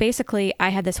so basically I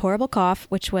had this horrible cough,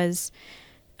 which was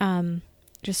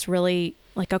just really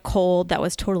like a cold that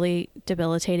was totally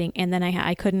debilitating. And then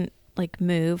I couldn't like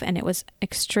move, and it was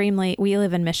we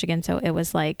live in Michigan, so it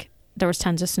was like there was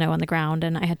tons of snow on the ground,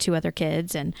 and I had 2 other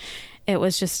kids, and it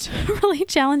was just really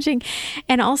challenging.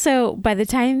 And also by the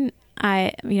time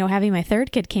having my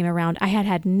third kid came around, I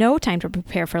had no time to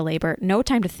prepare for labor, no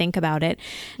time to think about it,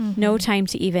 no time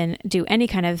to even do any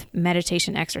kind of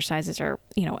meditation exercises or,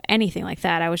 anything like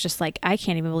that. I was just like, I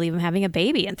can't even believe I'm having a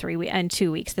baby in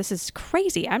 2 weeks. This is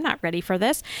crazy. I'm not ready for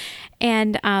this.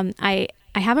 And I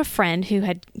I have a friend who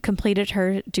had completed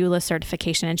her doula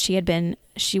certification, and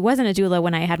she wasn't a doula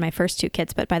when I had my first 2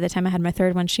 kids, but by the time I had my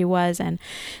third one, she was. And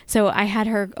so I had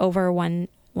her over one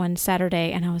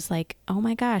Saturday, and I was like, oh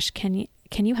my gosh, can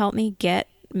you help me get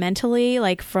mentally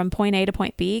like from point A to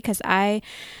point B? Cause I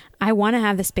want to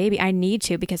have this baby. I need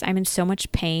to, because I'm in so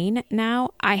much pain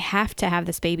now. I have to have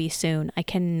this baby soon. I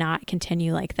cannot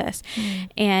continue like this.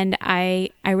 And I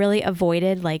really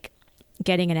avoided like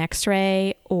getting an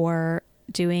x-ray or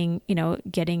doing,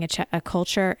 getting a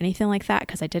culture, anything like that,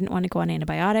 because I didn't want to go on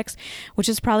antibiotics, which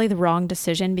is probably the wrong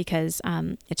decision, because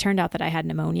it turned out that I had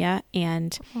pneumonia,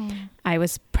 and I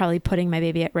was probably putting my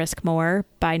baby at risk more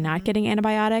by not getting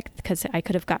antibiotic, because I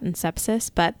could have gotten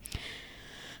sepsis. But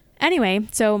anyway,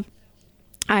 so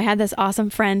I had this awesome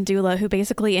friend doula who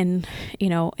basically in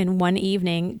one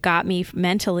evening got me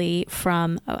mentally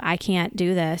from, oh, I can't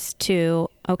do this, to,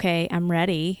 okay, I'm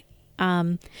ready.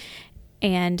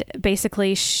 And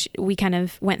basically we kind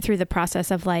of went through the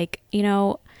process of like,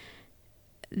 the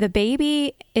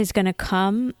baby is going to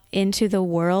come into the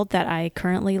world that I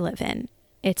currently live in.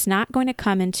 It's not going to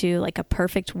come into like a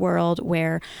perfect world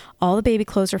where all the baby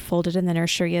clothes are folded and the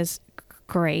nursery is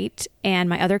great, and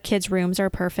my other kids' rooms are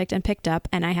perfect and picked up,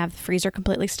 and I have the freezer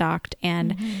completely stocked,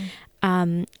 and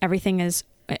everything is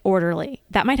orderly.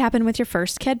 That might happen with your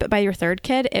first kid, but by your third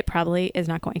kid, it probably is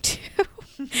not going to.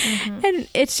 And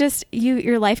it's just,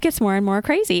 your life gets more and more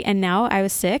crazy. And now I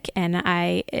was sick, and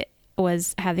I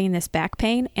was having this back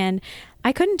pain, and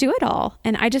I couldn't do it all.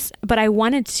 And but I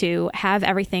wanted to have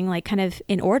everything like kind of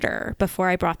in order before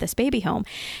I brought this baby home.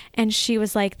 And she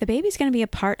was like, the baby's going to be a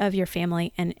part of your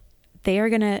family, and they are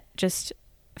going to just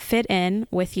fit in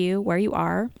with you where you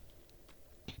are.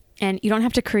 And you don't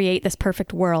have to create this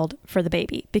perfect world for the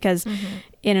baby, because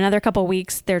in another couple of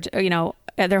weeks, they're,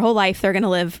 their whole life, they're going to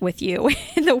live with you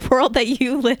in the world that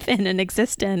you live in and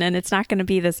exist in. And it's not going to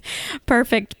be this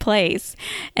perfect place.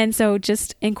 And so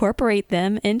just incorporate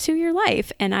them into your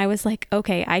life. And I was like,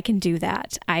 okay, I can do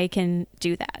that. I can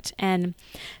do that. And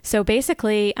so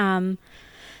basically,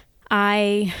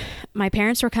 my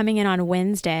parents were coming in on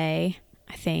Wednesday,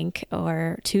 I think,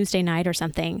 or Tuesday night or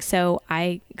something. So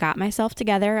I got myself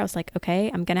together. I was like, okay,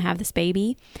 I'm going to have this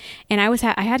baby. And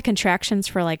I had contractions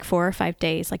for like 4 or 5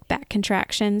 days, like back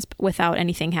contractions, without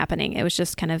anything happening. It was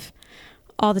just kind of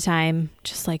all the time,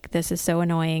 just like, this is so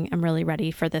annoying. I'm really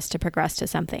ready for this to progress to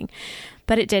something,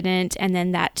 but it didn't. And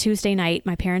then that Tuesday night,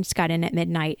 my parents got in at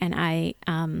midnight, and I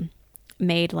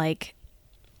made like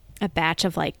a batch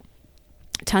of like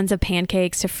tons of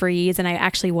pancakes to freeze. And I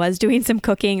actually was doing some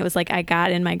cooking. It was like, I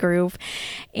got in my groove,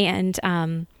 and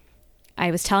I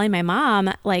was telling my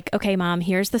mom, like, okay, Mom,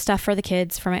 here's the stuff for the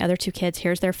kids, for my other 2 kids.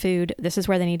 Here's their food. This is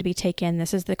where they need to be taken.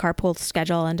 This is the carpool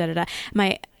schedule, and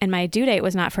my due date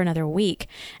was not for another week.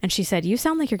 And she said, you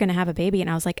sound like you're going to have a baby. And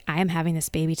I was like, I am having this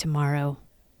baby tomorrow.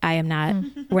 I am not,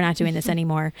 we're not doing this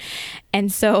anymore.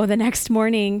 And so the next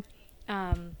morning,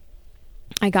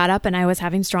 I got up and I was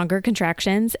having stronger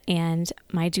contractions, and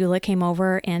my doula came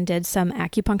over and did some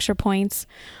acupuncture points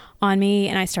on me,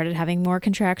 and I started having more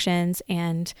contractions.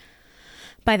 And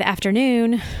by the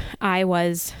afternoon, I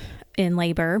was in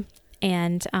labor,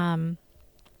 and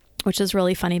which is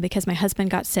really funny because my husband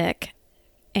got sick,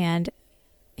 and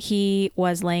he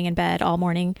was laying in bed all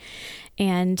morning,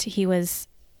 and he was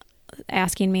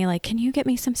asking me like, can you get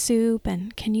me some soup,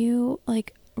 and can you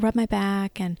like rub my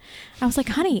back? And I was like,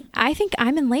 honey, I think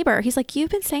I'm in labor. He's like, you've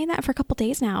been saying that for a couple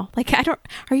days now. Like,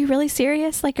 are you really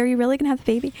serious? Like, are you really gonna have the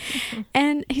baby?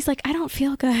 And he's like, I don't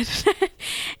feel good.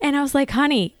 And I was like,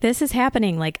 honey, this is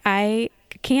happening. Like, I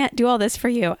can't do all this for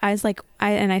you. I was like,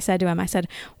 I said to him, I said,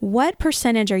 what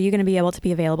percentage are you going to be able to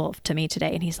be available to me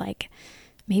today? And he's like,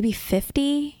 maybe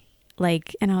 50.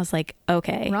 Like, and I was like,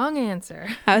 okay. Wrong answer.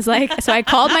 I was like, so I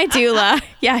called my doula.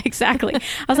 Yeah, exactly.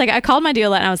 I was like, I called my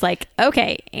doula, and I was like,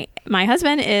 okay, my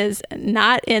husband is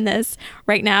not in this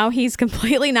right now. He's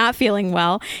completely not feeling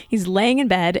well. He's laying in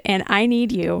bed, and I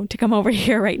need you to come over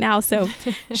here right now. So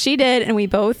she did. And we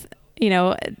both,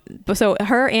 so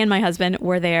her and my husband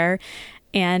were there,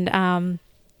 and,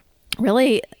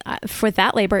 really, for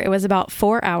that labor, it was about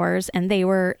 4 hours, and they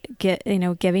were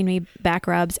giving me back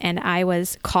rubs, and I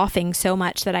was coughing so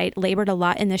much that I labored a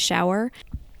lot in the shower.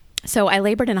 So I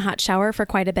labored in a hot shower for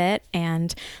quite a bit,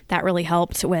 and that really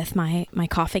helped with my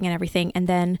coughing and everything. And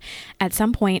then at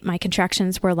some point, my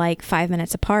contractions were like 5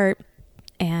 minutes apart,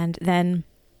 and then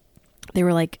they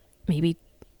were like maybe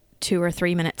 2 or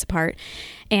 3 minutes apart.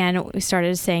 And we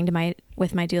started saying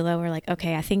with my doula, we're like,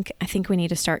 okay, I think we need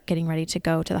to start getting ready to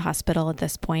go to the hospital at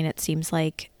this point. It seems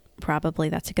like probably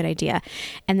that's a good idea.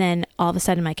 And then all of a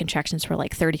sudden my contractions were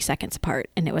like 30 seconds apart,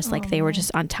 and it was like they were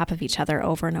just on top of each other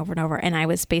over and over and over. And I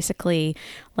was basically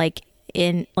like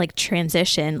in like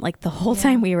transition, like the whole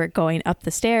time we were going up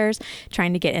the stairs,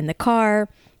 trying to get in the car,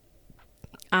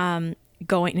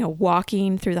 going,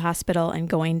 walking through the hospital and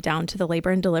going down to the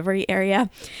labor and delivery area.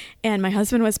 And my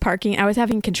husband was parking. I was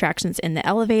having contractions in the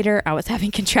elevator. I was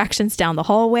having contractions down the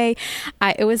hallway.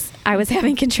 I was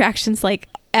having contractions like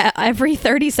every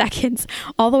 30 seconds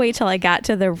all the way till I got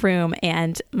to the room.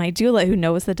 And my doula, who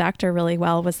knows the doctor really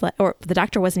well, was like, or the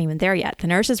doctor wasn't even there yet. The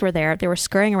nurses were there. They were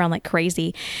scurrying around like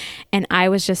crazy. And I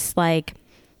was just like,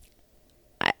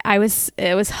 it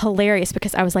was hilarious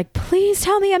because I was like, please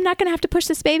tell me I'm not going to have to push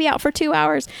this baby out for 2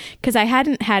 hours, because I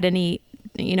hadn't had any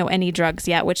drugs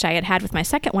yet, which I had with my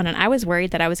second one. And I was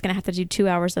worried that I was going to have to do 2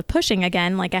 hours of pushing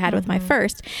again, like I had with my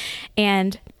first.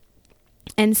 And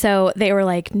so they were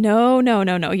like, no,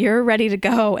 you're ready to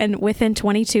go. And within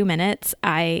 22 minutes,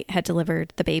 I had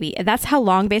delivered the baby. And that's how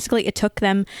long basically it took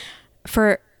them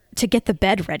to get the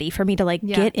bed ready for me to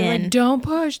get in. Like, don't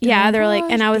push. They're like,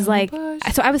 and I was like,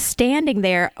 so I was standing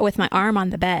there with my arm on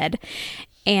the bed,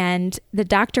 and the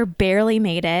doctor barely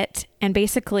made it. And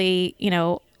basically,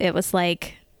 it was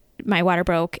like my water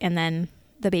broke, and then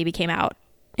the baby came out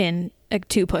in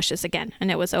 2 pushes again,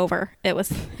 and it was over. It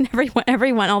was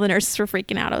everyone, all the nurses were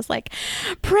freaking out. I was like,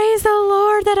 praise the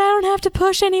Lord that I don't have to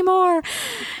push anymore.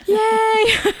 Yay.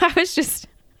 I was just,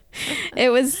 it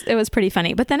was pretty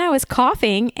funny. But then I was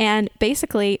coughing, and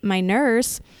basically my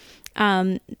nurse,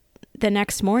 the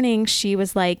next morning, she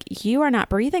was like, you are not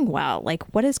breathing well. Like,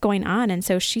 what is going on? And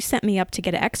so she sent me up to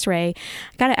get an x-ray.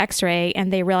 I got an x-ray,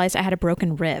 and they realized I had a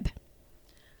broken rib.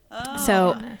 Oh,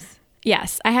 so goodness.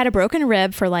 Yes, I had a broken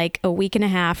rib for like a week and a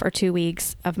half or 2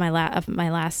 weeks of my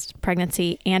last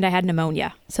pregnancy, and I had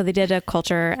pneumonia. So they did a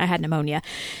culture. I had pneumonia.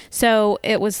 So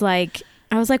it was like,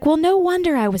 I was like, well, no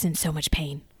wonder I was in so much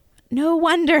pain. No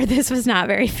wonder this was not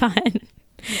very fun.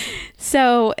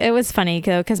 So it was funny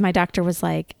because my doctor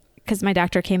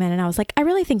came in, and I was like, I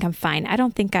really think I'm fine. I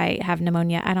don't think I have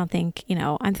pneumonia. I don't think,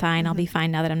 I'm fine. I'll be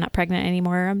fine now that I'm not pregnant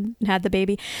anymore. I had the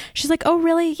baby. She's like, oh,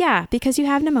 really? Yeah, because you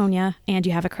have pneumonia and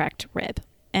you have a cracked rib.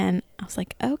 And I was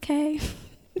like, okay,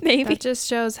 maybe. That just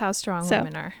shows how strong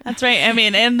women are. That's right. I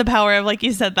mean, and the power of, like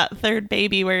you said, that third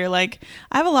baby where you're like,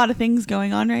 I have a lot of things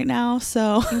going on right now.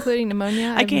 So including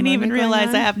pneumonia. I can't even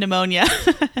realize I have pneumonia.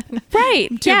 Right.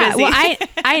 Yeah. Busy. Well,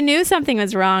 I knew something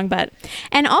was wrong,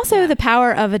 and also the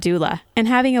power of a doula and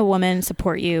having a woman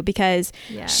support you, because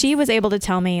she was able to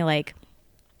tell me, like,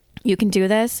 you can do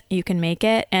this, you can make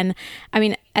it. And I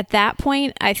mean, at that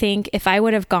point, I think if I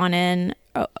would have gone in,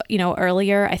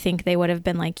 earlier, I think they would have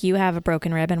been like, you have a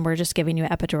broken rib and we're just giving you an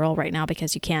epidural right now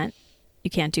because you can't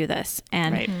do this.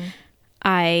 And right.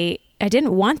 I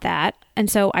didn't want that. And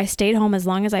so I stayed home as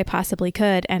long as I possibly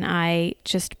could, and I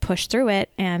just pushed through it,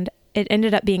 and it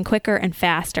ended up being quicker and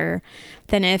faster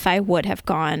than if I would have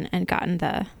gone and gotten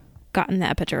the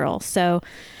epidural. So,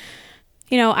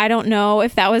 I don't know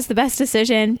if that was the best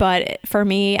decision, but for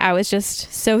me, I was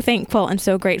just so thankful and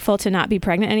so grateful to not be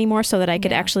pregnant anymore so that I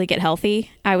could actually get healthy.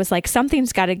 I was like,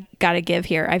 something's got to give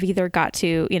here. I've either got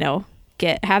to,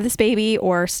 have this baby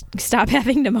or stop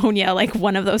having pneumonia. Like,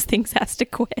 one of those things has to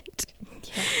quit.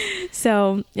 Yeah.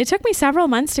 So it took me several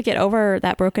months to get over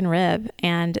that broken rib,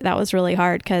 and that was really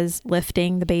hard because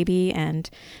lifting the baby and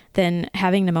then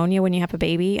having pneumonia when you have a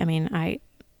baby. I mean, I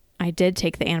did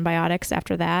take the antibiotics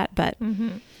after that, but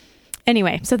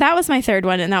anyway, so that was my third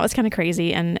one, and that was kind of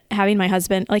crazy. And having my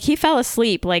husband, like, he fell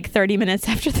asleep like 30 minutes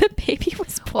after the baby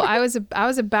was born. Well, I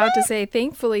was about to say,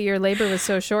 thankfully your labor was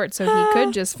so short, so he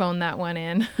could just phone that one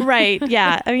in. Right.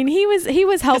 Yeah. I mean, he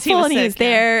was helpful, and he was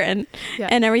there and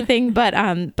everything. But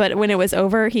when it was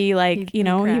over, he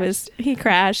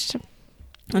crashed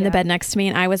on the bed next to me.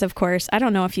 And I was, of course, I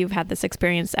don't know if you've had this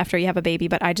experience after you have a baby,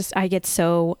 but I get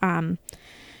so,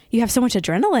 you have so much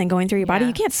adrenaline going through your body.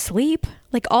 You can't sleep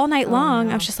like all night long.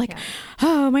 No. I was just like,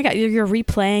 oh my God, you're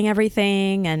replaying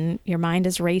everything and your mind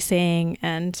is racing,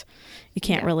 and you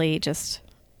can't really just,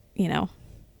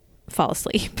 fall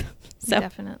asleep. So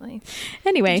definitely.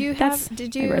 Anyway, did you have a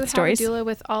doula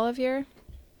with all of your,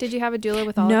 did you have a doula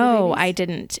with all of your babies? No, I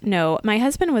didn't. No, my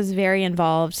husband was very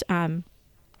involved.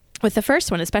 With the first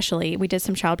one, especially, we did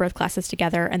some childbirth classes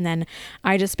together, and then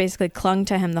I just basically clung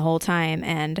to him the whole time.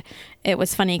 And it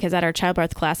was funny because at our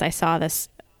childbirth class, I saw this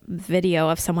video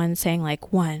of someone saying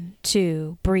like, 1,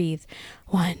 2, breathe,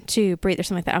 1, 2, breathe, or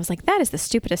something like that. I was like, that is the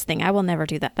stupidest thing. I will never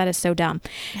do that. That is so dumb.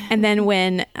 And then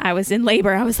when I was in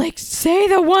labor, I was like, say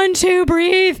the 1, 2,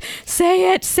 breathe,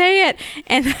 say it.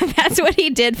 And that's what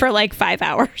he did for like 5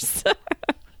 hours.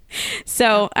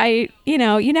 So you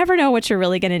never know what you're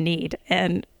really going to need.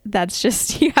 And that's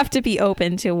just, you have to be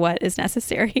open to what is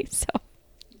necessary. So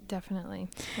definitely.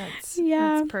 That's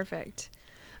perfect.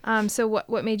 So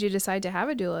what made you decide to have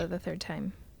a doula the third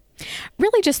time?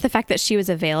 Really just the fact that she was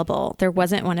available. There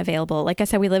wasn't one available. Like I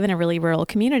said, we live in a really rural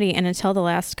community, and until the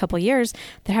last couple of years,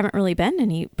 there haven't really been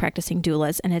any practicing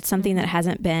doulas, and it's something that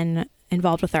hasn't been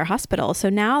involved with our hospital. So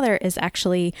now there is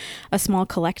actually a small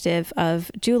collective of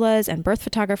doulas and birth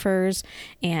photographers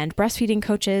and breastfeeding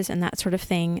coaches and that sort of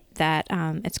thing that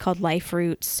it's called Life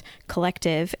Roots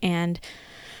Collective. And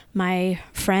my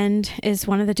friend is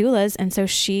one of the doulas. And so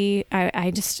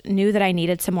I just knew that I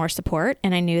needed some more support.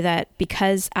 And I knew that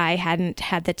because I hadn't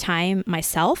had the time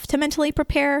myself to mentally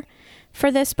prepare for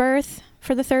this birth,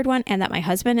 for the third one, and that my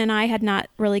husband and I had not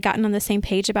really gotten on the same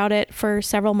page about it for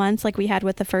several months like we had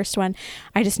with the first one,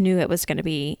 I just knew it was going to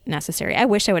be necessary. I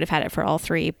wish I would have had it for all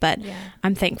three, but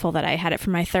I'm thankful that I had it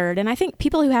for my third. And I think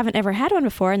people who haven't ever had one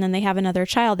before and then they have another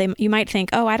child, you might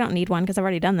think, oh, I don't need one because I've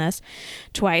already done this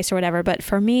twice or whatever. But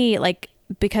for me, like,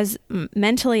 because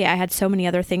mentally I had so many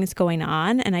other things going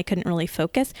on and I couldn't really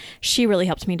focus, she really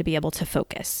helped me to be able to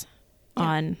focus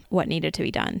on what needed to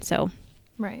be done. So,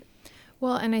 right.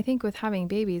 Well, and I think with having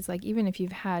babies, like even if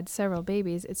you've had several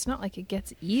babies, it's not like it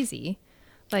gets easy.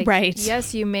 Like,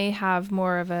 yes, you may have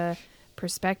more of a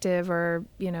perspective or,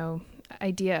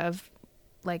 idea of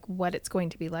like what it's going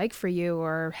to be like for you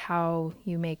or how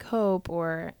you may cope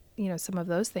or, some of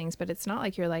those things. But it's not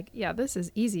like you're like, yeah, this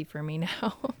is easy for me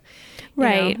now.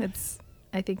 Right.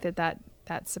 I think that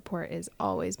support is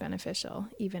always beneficial,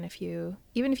 even if you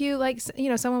like,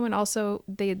 someone would also,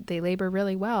 they labor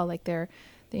really well. Like they're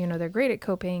great at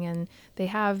coping and they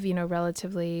have,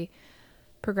 relatively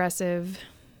progressive,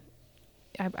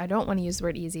 I don't want to use the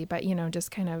word easy, but,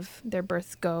 just kind of their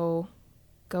births go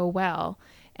well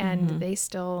and they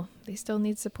still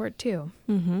need support too.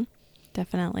 Mm-hmm.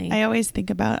 Definitely. I always think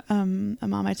about a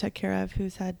mom I took care of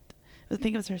who's had, I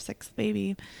think it was her sixth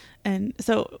baby. And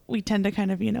so we tend to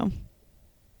kind of,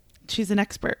 she's an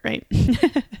expert, right?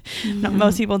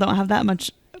 Most people don't have that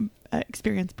much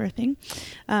experience birthing.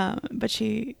 But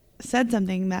she said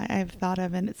something that I've thought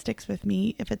of and it sticks with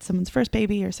me if it's someone's first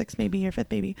baby or sixth baby or fifth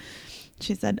baby.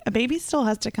 She said, a baby still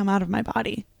has to come out of my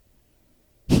body.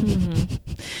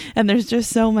 And there's just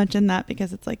so much in that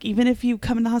because it's like, even if you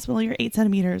come in the hospital, you're 8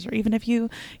 centimeters, or even if your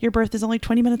birth is only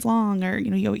 20 minutes long, or,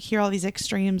 you hear all these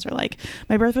extremes, or like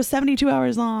my birth was 72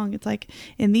 hours long. It's like,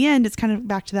 in the end, it's kind of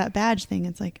back to that badge thing.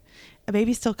 It's like a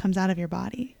baby still comes out of your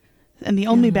body. And the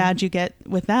only badge you get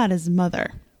with that is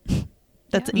mother.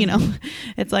 That's,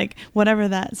 it's like whatever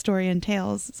that story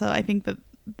entails. So I think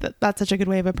that's such a good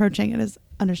way of approaching it, is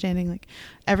understanding like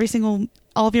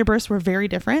all of your births were very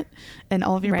different, and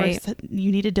all of your births,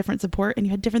 you needed different support and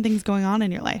you had different things going on in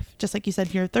your life. Just like you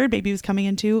said, your third baby was coming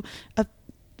into a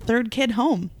third kid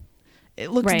home.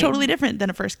 It looks totally different than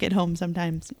a first kid home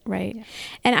sometimes. Right. Yeah.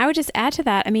 And I would just add to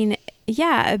that. I mean,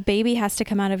 a baby has to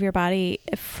come out of your body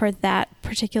for that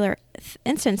particular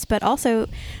instance, but also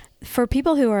for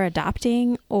people who are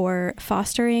adopting or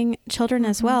fostering children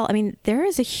as well. I mean, there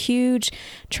is a huge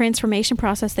transformation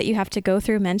process that you have to go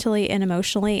through mentally and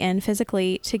emotionally and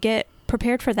physically to get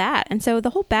prepared for that. And so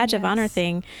the whole badge of honor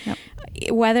thing,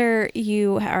 whether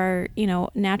you are,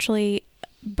 naturally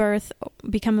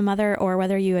become a mother or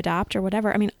whether you adopt or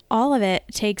whatever, I mean, all of it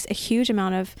takes a huge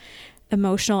amount of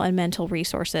emotional and mental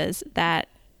resources that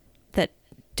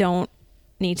don't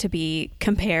need to be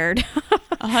compared.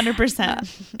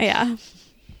 100%. Yeah.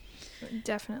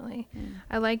 Definitely.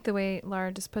 I like the way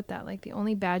Laura just put that, like the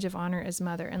only badge of honor is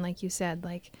mother. And like you said,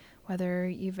 like whether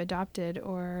you've adopted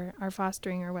or are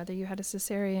fostering or whether you had a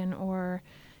cesarean or,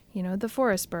 the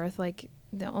forest birth, like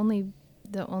the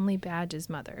only badge is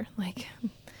mother. Like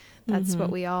that's what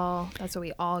we all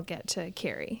get to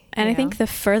carry. And I think the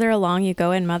further along you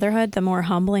go in motherhood, the more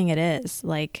humbling it is.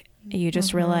 Like you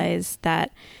just realize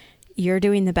that you're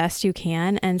doing the best you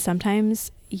can. And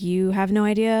sometimes you have no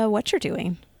idea what you're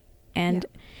doing. And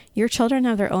your children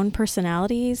have their own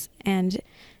personalities and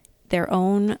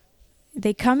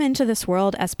they come into this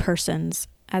world as persons,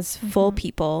 as full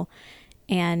people.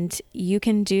 And you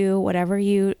can do whatever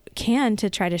you can to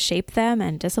try to shape them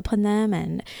and discipline them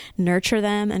and nurture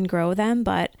them and grow them.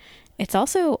 But it's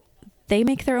also, they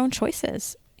make their own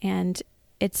choices. And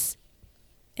it's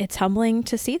humbling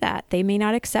to see that. They may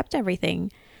not accept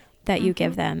everything that you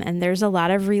give them. And there's a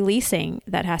lot of releasing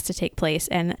that has to take place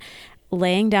and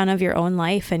laying down of your own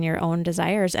life and your own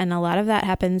desires. And a lot of that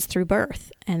happens through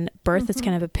birth. And birth is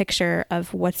kind of a picture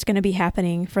of what's going to be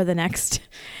happening for the next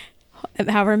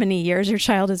however many years your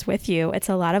child is with you. It's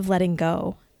a lot of letting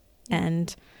go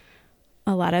and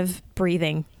a lot of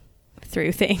breathing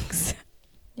through things.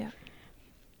 Yeah,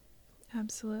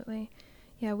 absolutely.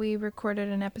 Yeah, we recorded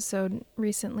an episode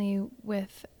recently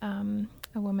with a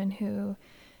woman who,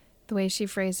 the way she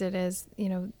phrased it is,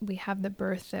 we have the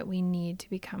birth that we need to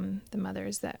become the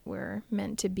mothers that we're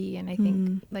meant to be. And I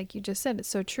think, like you just said, it's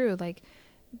so true. Like,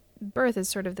 birth is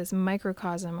sort of this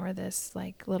microcosm, or this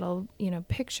like little,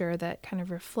 picture that kind of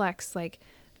reflects like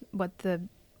what the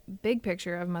big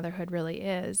picture of motherhood really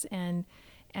is. And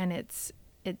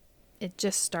it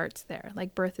just starts there.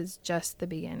 Like, birth is just the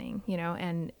beginning,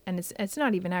 and it's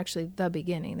not even actually the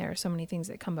beginning. There are so many things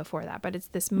that come before that, but it's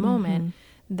this moment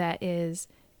that is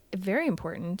very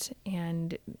important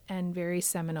and very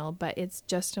seminal, but it's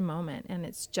just a moment, and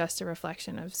it's just a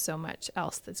reflection of so much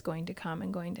else that's going to come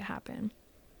and going to happen.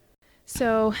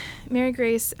 So, Mary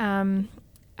Grace, I'd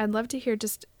love to hear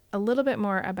just a little bit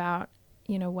more about,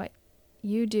 what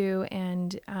you do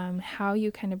and how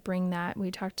you kind of bring that.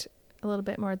 We talked a little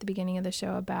bit more at the beginning of the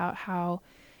show about how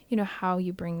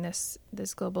you bring this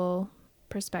global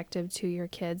perspective to your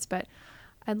kids, but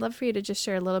I'd love for you to just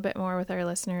share a little bit more with our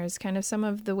listeners, kind of some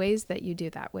of the ways that you do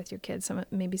that with your kids,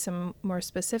 maybe some more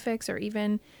specifics, or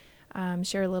even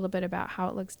share a little bit about how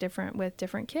it looks different with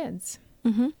different kids.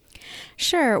 Mm-hmm.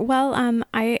 Sure. Well,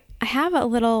 I have a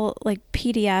little like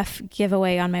PDF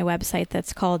giveaway on my website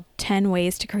that's called 10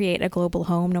 Ways to Create a Global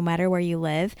Home No Matter Where You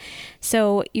Live.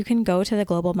 So you can go to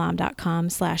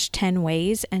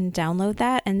theglobalmom.com/10ways and download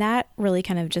that. And that really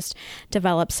kind of just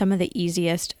develops some of the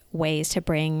easiest ways to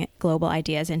bring global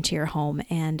ideas into your home.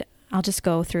 And I'll just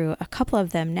go through a couple of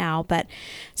them now. But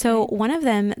so one of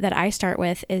them that I start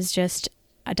with is just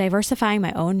diversifying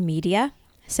my own media.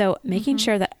 So making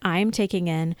sure that I'm taking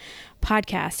in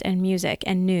podcasts and music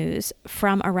and news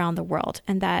from around the world,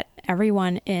 and that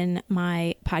everyone in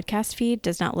my podcast feed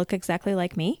does not look exactly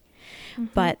like me,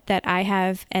 but that I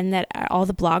have, and that all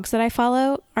the blogs that I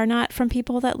follow are not from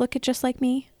people that look just like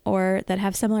me or that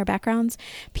have similar backgrounds.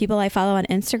 People I follow on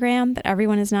Instagram, that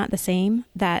everyone is not the same,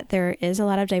 that there is a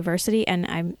lot of diversity, and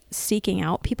I'm seeking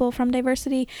out people from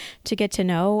diversity to get to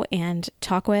know and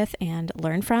talk with and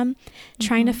learn from,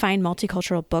 trying to find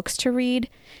multicultural books to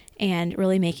read, and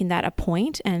really making that a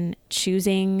point, and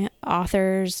choosing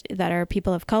authors that are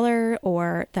people of color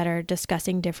or that are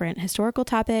discussing different historical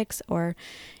topics, or,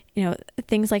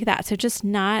 things like that. So just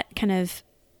not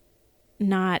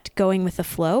going with the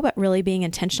flow, but really being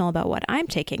intentional about what I'm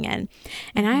taking in.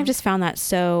 And I've just found that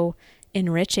so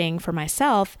enriching for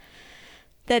myself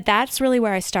that that's really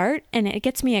where I start. And it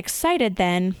gets me excited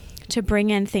then to bring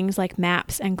in things like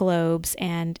maps and globes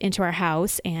and into our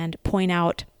house, and point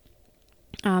out,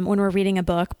 when we're reading a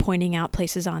book, pointing out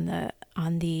places on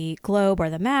the globe or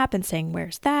the map and saying,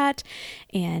 where's that?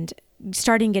 And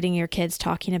starting getting your kids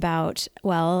talking about,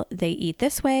 well, they eat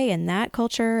this way in that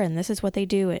culture, and this is what they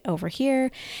do over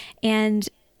here. And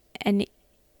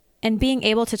being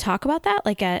able to talk about that,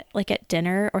 like at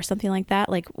dinner or something like that.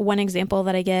 Like, one example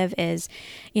that I give is,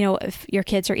 if your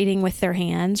kids are eating with their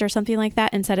hands or something like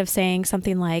that, instead of saying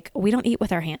something like, we don't eat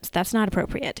with our hands, that's not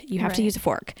appropriate, you have to use a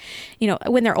fork,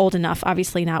 when they're old enough,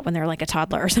 obviously not when they're like a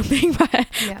toddler or something,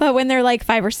 but when they're like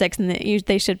 5 or 6 and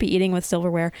they should be eating with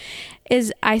silverware,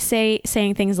 is I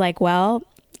saying things like, well,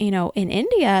 in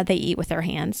India, they eat with their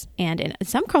hands, and in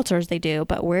some cultures they do,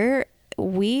 but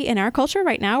we in our culture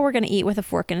right now, we're going to eat with a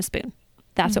fork and a spoon.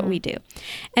 That's what we do.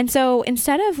 And so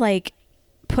instead of like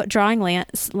drawing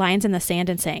lines in the sand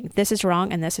and saying this is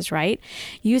wrong and this is right,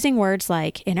 using words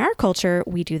like, in our culture,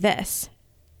 we do this.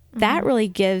 That really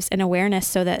gives an awareness,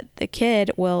 so that the kid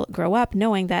will grow up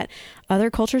knowing that other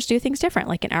cultures do things different.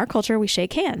 Like, in our culture, we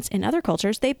shake hands. In other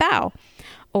cultures, they bow,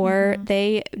 or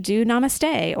they do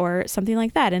namaste or something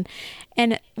like that.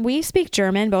 And we speak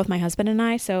German, both my husband and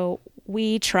I, so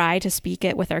we try to speak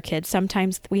it with our kids.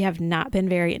 Sometimes we have not been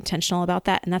very intentional about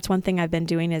that. And that's one thing I've been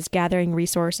doing, is gathering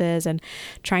resources and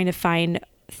trying to find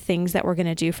things that we're going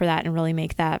to do for that and really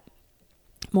make that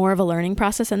more of a learning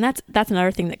process. And that's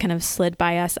another thing that kind of slid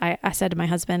by us. I said to my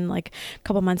husband like a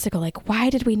couple months ago, like, why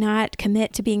did we not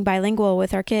commit to being bilingual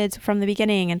with our kids from the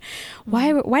beginning? And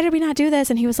why did we not do this?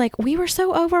 And he was like, we were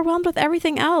so overwhelmed with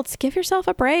everything else. Give yourself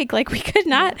a break. Like, we could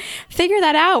not figure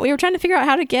that out. We were trying to figure out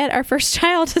how to get our first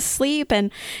child to sleep,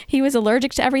 and he was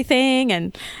allergic to everything.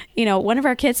 And, one of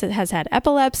our kids has had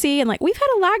epilepsy, and like, we've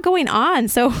had a lot going on.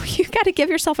 So you got to give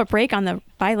yourself a break on the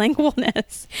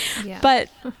bilingualness. Yeah.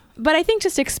 But I think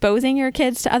just exposing your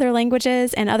kids to other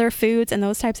languages and other foods and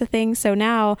those types of things. So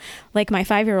now, like, my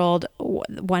 5-year-old,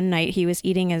 one night he was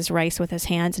eating his rice with his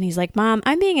hands, and he's like, Mom,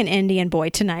 I'm being an Indian boy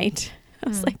tonight. I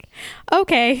was like,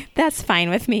 okay, that's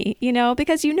fine with me,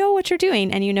 because you know what you're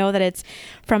doing, and you know that it's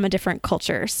from a different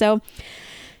culture. So,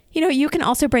 You can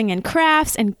also bring in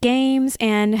crafts and games,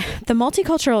 and the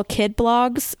Multicultural Kid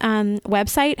Blogs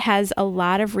website has a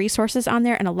lot of resources on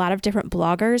there and a lot of different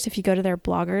bloggers. If you go to their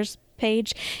bloggers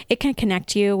page, it can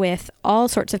connect you with all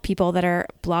sorts of people that are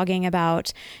blogging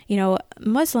about,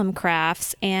 Muslim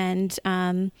crafts and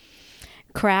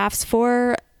crafts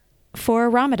for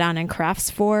Ramadan and crafts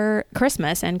for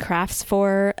Christmas and crafts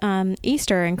for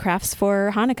Easter and crafts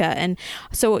for Hanukkah. And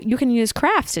so you can use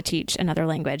crafts to teach another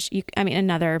language.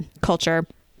 Another culture.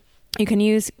 You can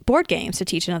use board games to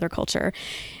teach another culture.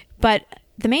 But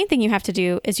the main thing you have to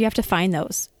do is you have to find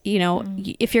those.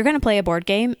 If you're going to play a board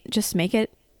game, just make it.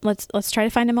 Let's try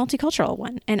to find a multicultural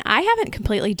one. And I haven't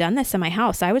completely done this in my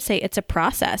house. I would say it's a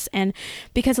process. And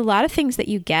because a lot of things that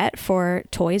you get for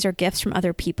toys or gifts from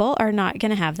other people are not going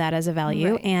to have that as a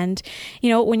value. Right. And,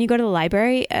 when you go to the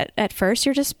library at first,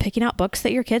 you're just picking out books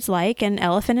that your kids like, and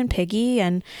Elephant and Piggy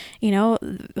and,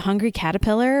 Hungry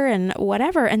Caterpillar and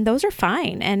whatever. And those are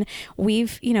fine. And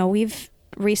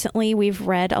recently we've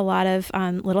read a lot of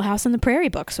Little House on the Prairie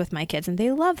books with my kids, and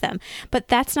they love them. But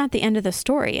that's not the end of the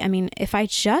story. I mean, if I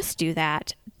just do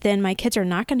that, then my kids are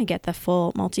not going to get the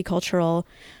full multicultural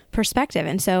perspective.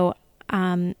 And so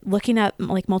looking up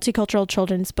like Multicultural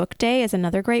Children's Book Day is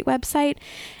another great website,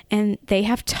 and they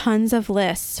have tons of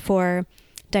lists for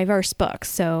diverse books.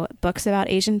 So books about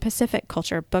Asian Pacific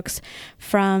culture, books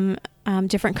from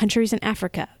different countries in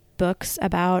Africa, books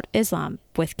about Islam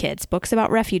with kids, books about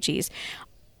refugees,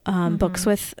 books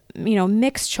with,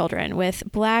 mixed children, with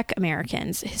Black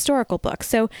Americans, historical books.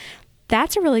 So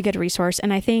that's a really good resource.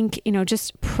 And I think,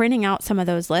 just printing out some of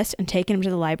those lists and taking them to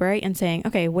the library and saying,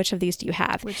 okay, which of these do you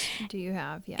have? Which do you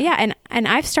have? Yeah. Yeah. And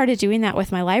I've started doing that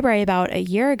with my library about a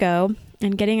year ago,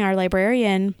 and getting our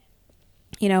librarian,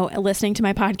 listening to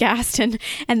my podcast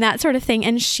and that sort of thing.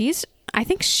 And I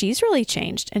think she's really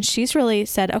changed, and she's really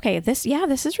said, okay, this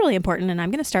is really important, and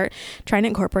I'm going to start trying to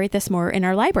incorporate this more in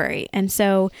our library. And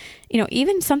so,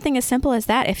 even something as simple as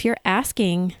that, if you're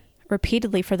asking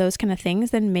repeatedly for those kind of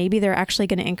things, then maybe they're actually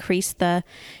going to increase the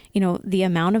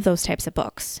amount of those types of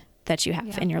books that you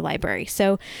have in your library.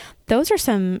 So those are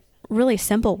some really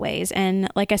simple ways. And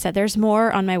like I said, there's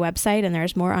more on my website, and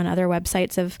there's more on other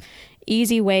websites of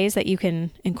easy ways that you can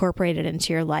incorporate it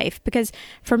into your life. Because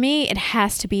for me, it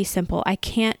has to be simple. I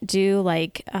can't do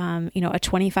like, a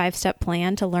 25-step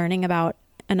plan to learning about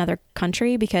another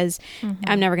country, because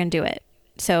I'm never going to do it.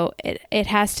 So it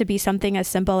has to be something as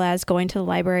simple as going to the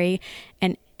library,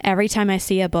 and every time I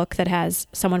see a book that has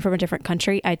someone from a different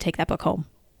country, I take that book home.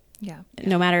 Yeah.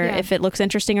 No matter if it looks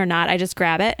interesting or not, I just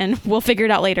grab it, and we'll figure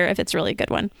it out later if it's really a good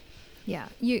one. Yeah.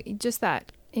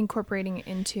 That incorporating it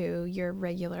into your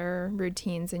regular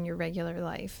routines in your regular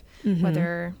life,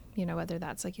 whether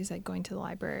that's, like you said, going to the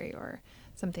library, or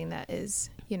something that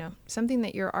is, something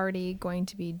that you're already going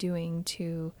to be doing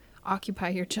to occupy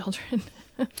your children.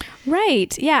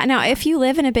 Right. Yeah. Now, if you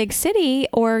live in a big city,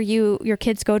 or your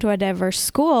kids go to a diverse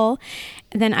school,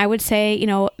 then I would say,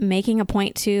 making a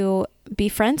point to be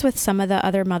friends with some of the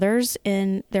other mothers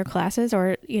in their classes,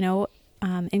 or,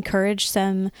 encourage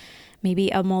some, maybe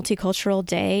a multicultural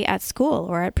day at school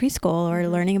or at preschool, or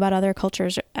learning about other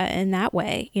cultures in that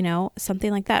way,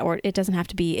 something like that. Or it doesn't have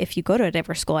to be if you go to a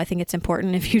diverse school. I think it's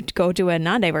important if you go to a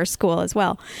non-diverse school as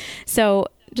well. So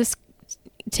just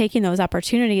taking those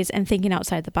opportunities and thinking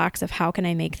outside the box of how can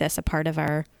I make this a part of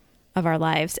our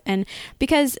lives. And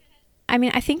because,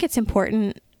 I think it's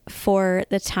important for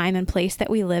the time and place that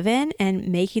we live in, and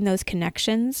making those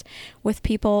connections with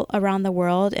people around the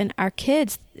world. And our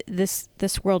kids, this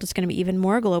world is going to be even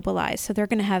more globalized. So they're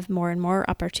going to have more and more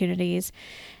opportunities,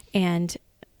 and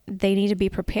they need to be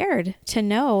prepared to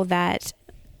know that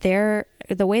the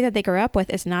way that they grew up with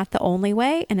is not the only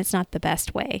way, and it's not the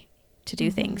best way to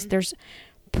do things. There's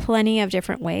plenty of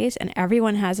different ways, and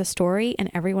everyone has a story,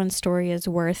 and everyone's story is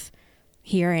worth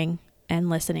hearing and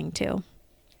listening to.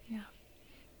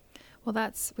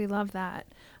 Well, we love that.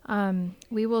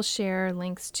 We will share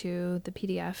links to the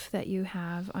PDF that you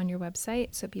have on your website,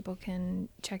 so people can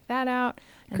check that out,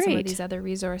 and Great. Some of these other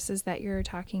resources that you're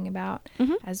talking about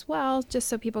as well, just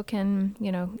so people can,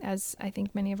 as I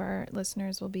think many of our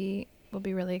listeners will be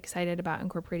really excited about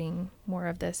incorporating more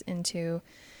of this into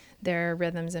their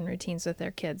rhythms and routines with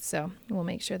their kids. So we'll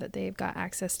make sure that they've got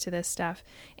access to this stuff,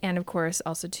 and of course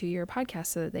also to your podcast,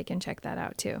 so that they can check that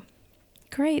out too.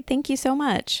 Great. Thank you so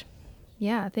much.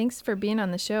 Yeah, thanks for being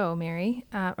on the show, Mary,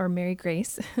 or Mary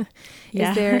Grace. Yeah.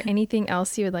 Is there anything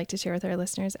else you would like to share with our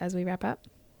listeners as we wrap up?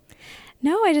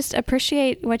 No, I just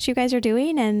appreciate what you guys are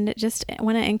doing, and just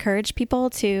want to encourage people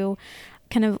to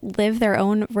kind of live their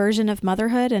own version of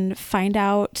motherhood and find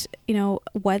out,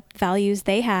 what values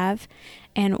they have,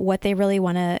 and what they really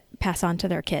want to pass on to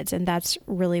their kids. And that's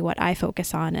really what I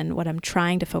focus on and what I'm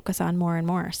trying to focus on more and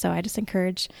more. So I just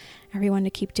encourage everyone to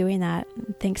keep doing that.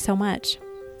 Thanks so much.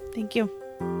 Thank you.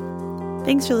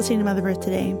 Thanks for listening to Mother Birth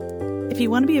today. If you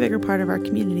want to be a bigger part of our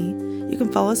community, you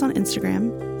can follow us on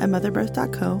Instagram at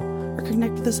motherbirth.co or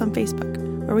connect with us on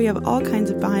Facebook, where we have all kinds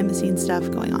of behind-the-scenes stuff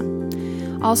going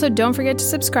on. Also, don't forget to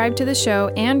subscribe to the show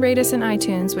and rate us in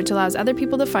iTunes, which allows other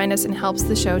people to find us and helps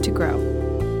the show to grow.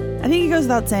 I think it goes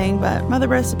without saying, but Mother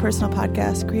Birth is a personal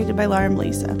podcast created by Laura and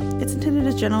Melissa. It's intended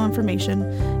as general information.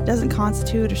 It doesn't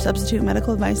constitute or substitute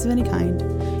medical advice of any kind.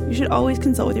 You should always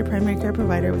consult with your primary care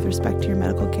provider with respect to your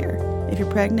medical care if you're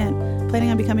pregnant,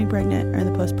 planning on becoming pregnant, or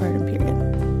in the postpartum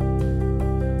period.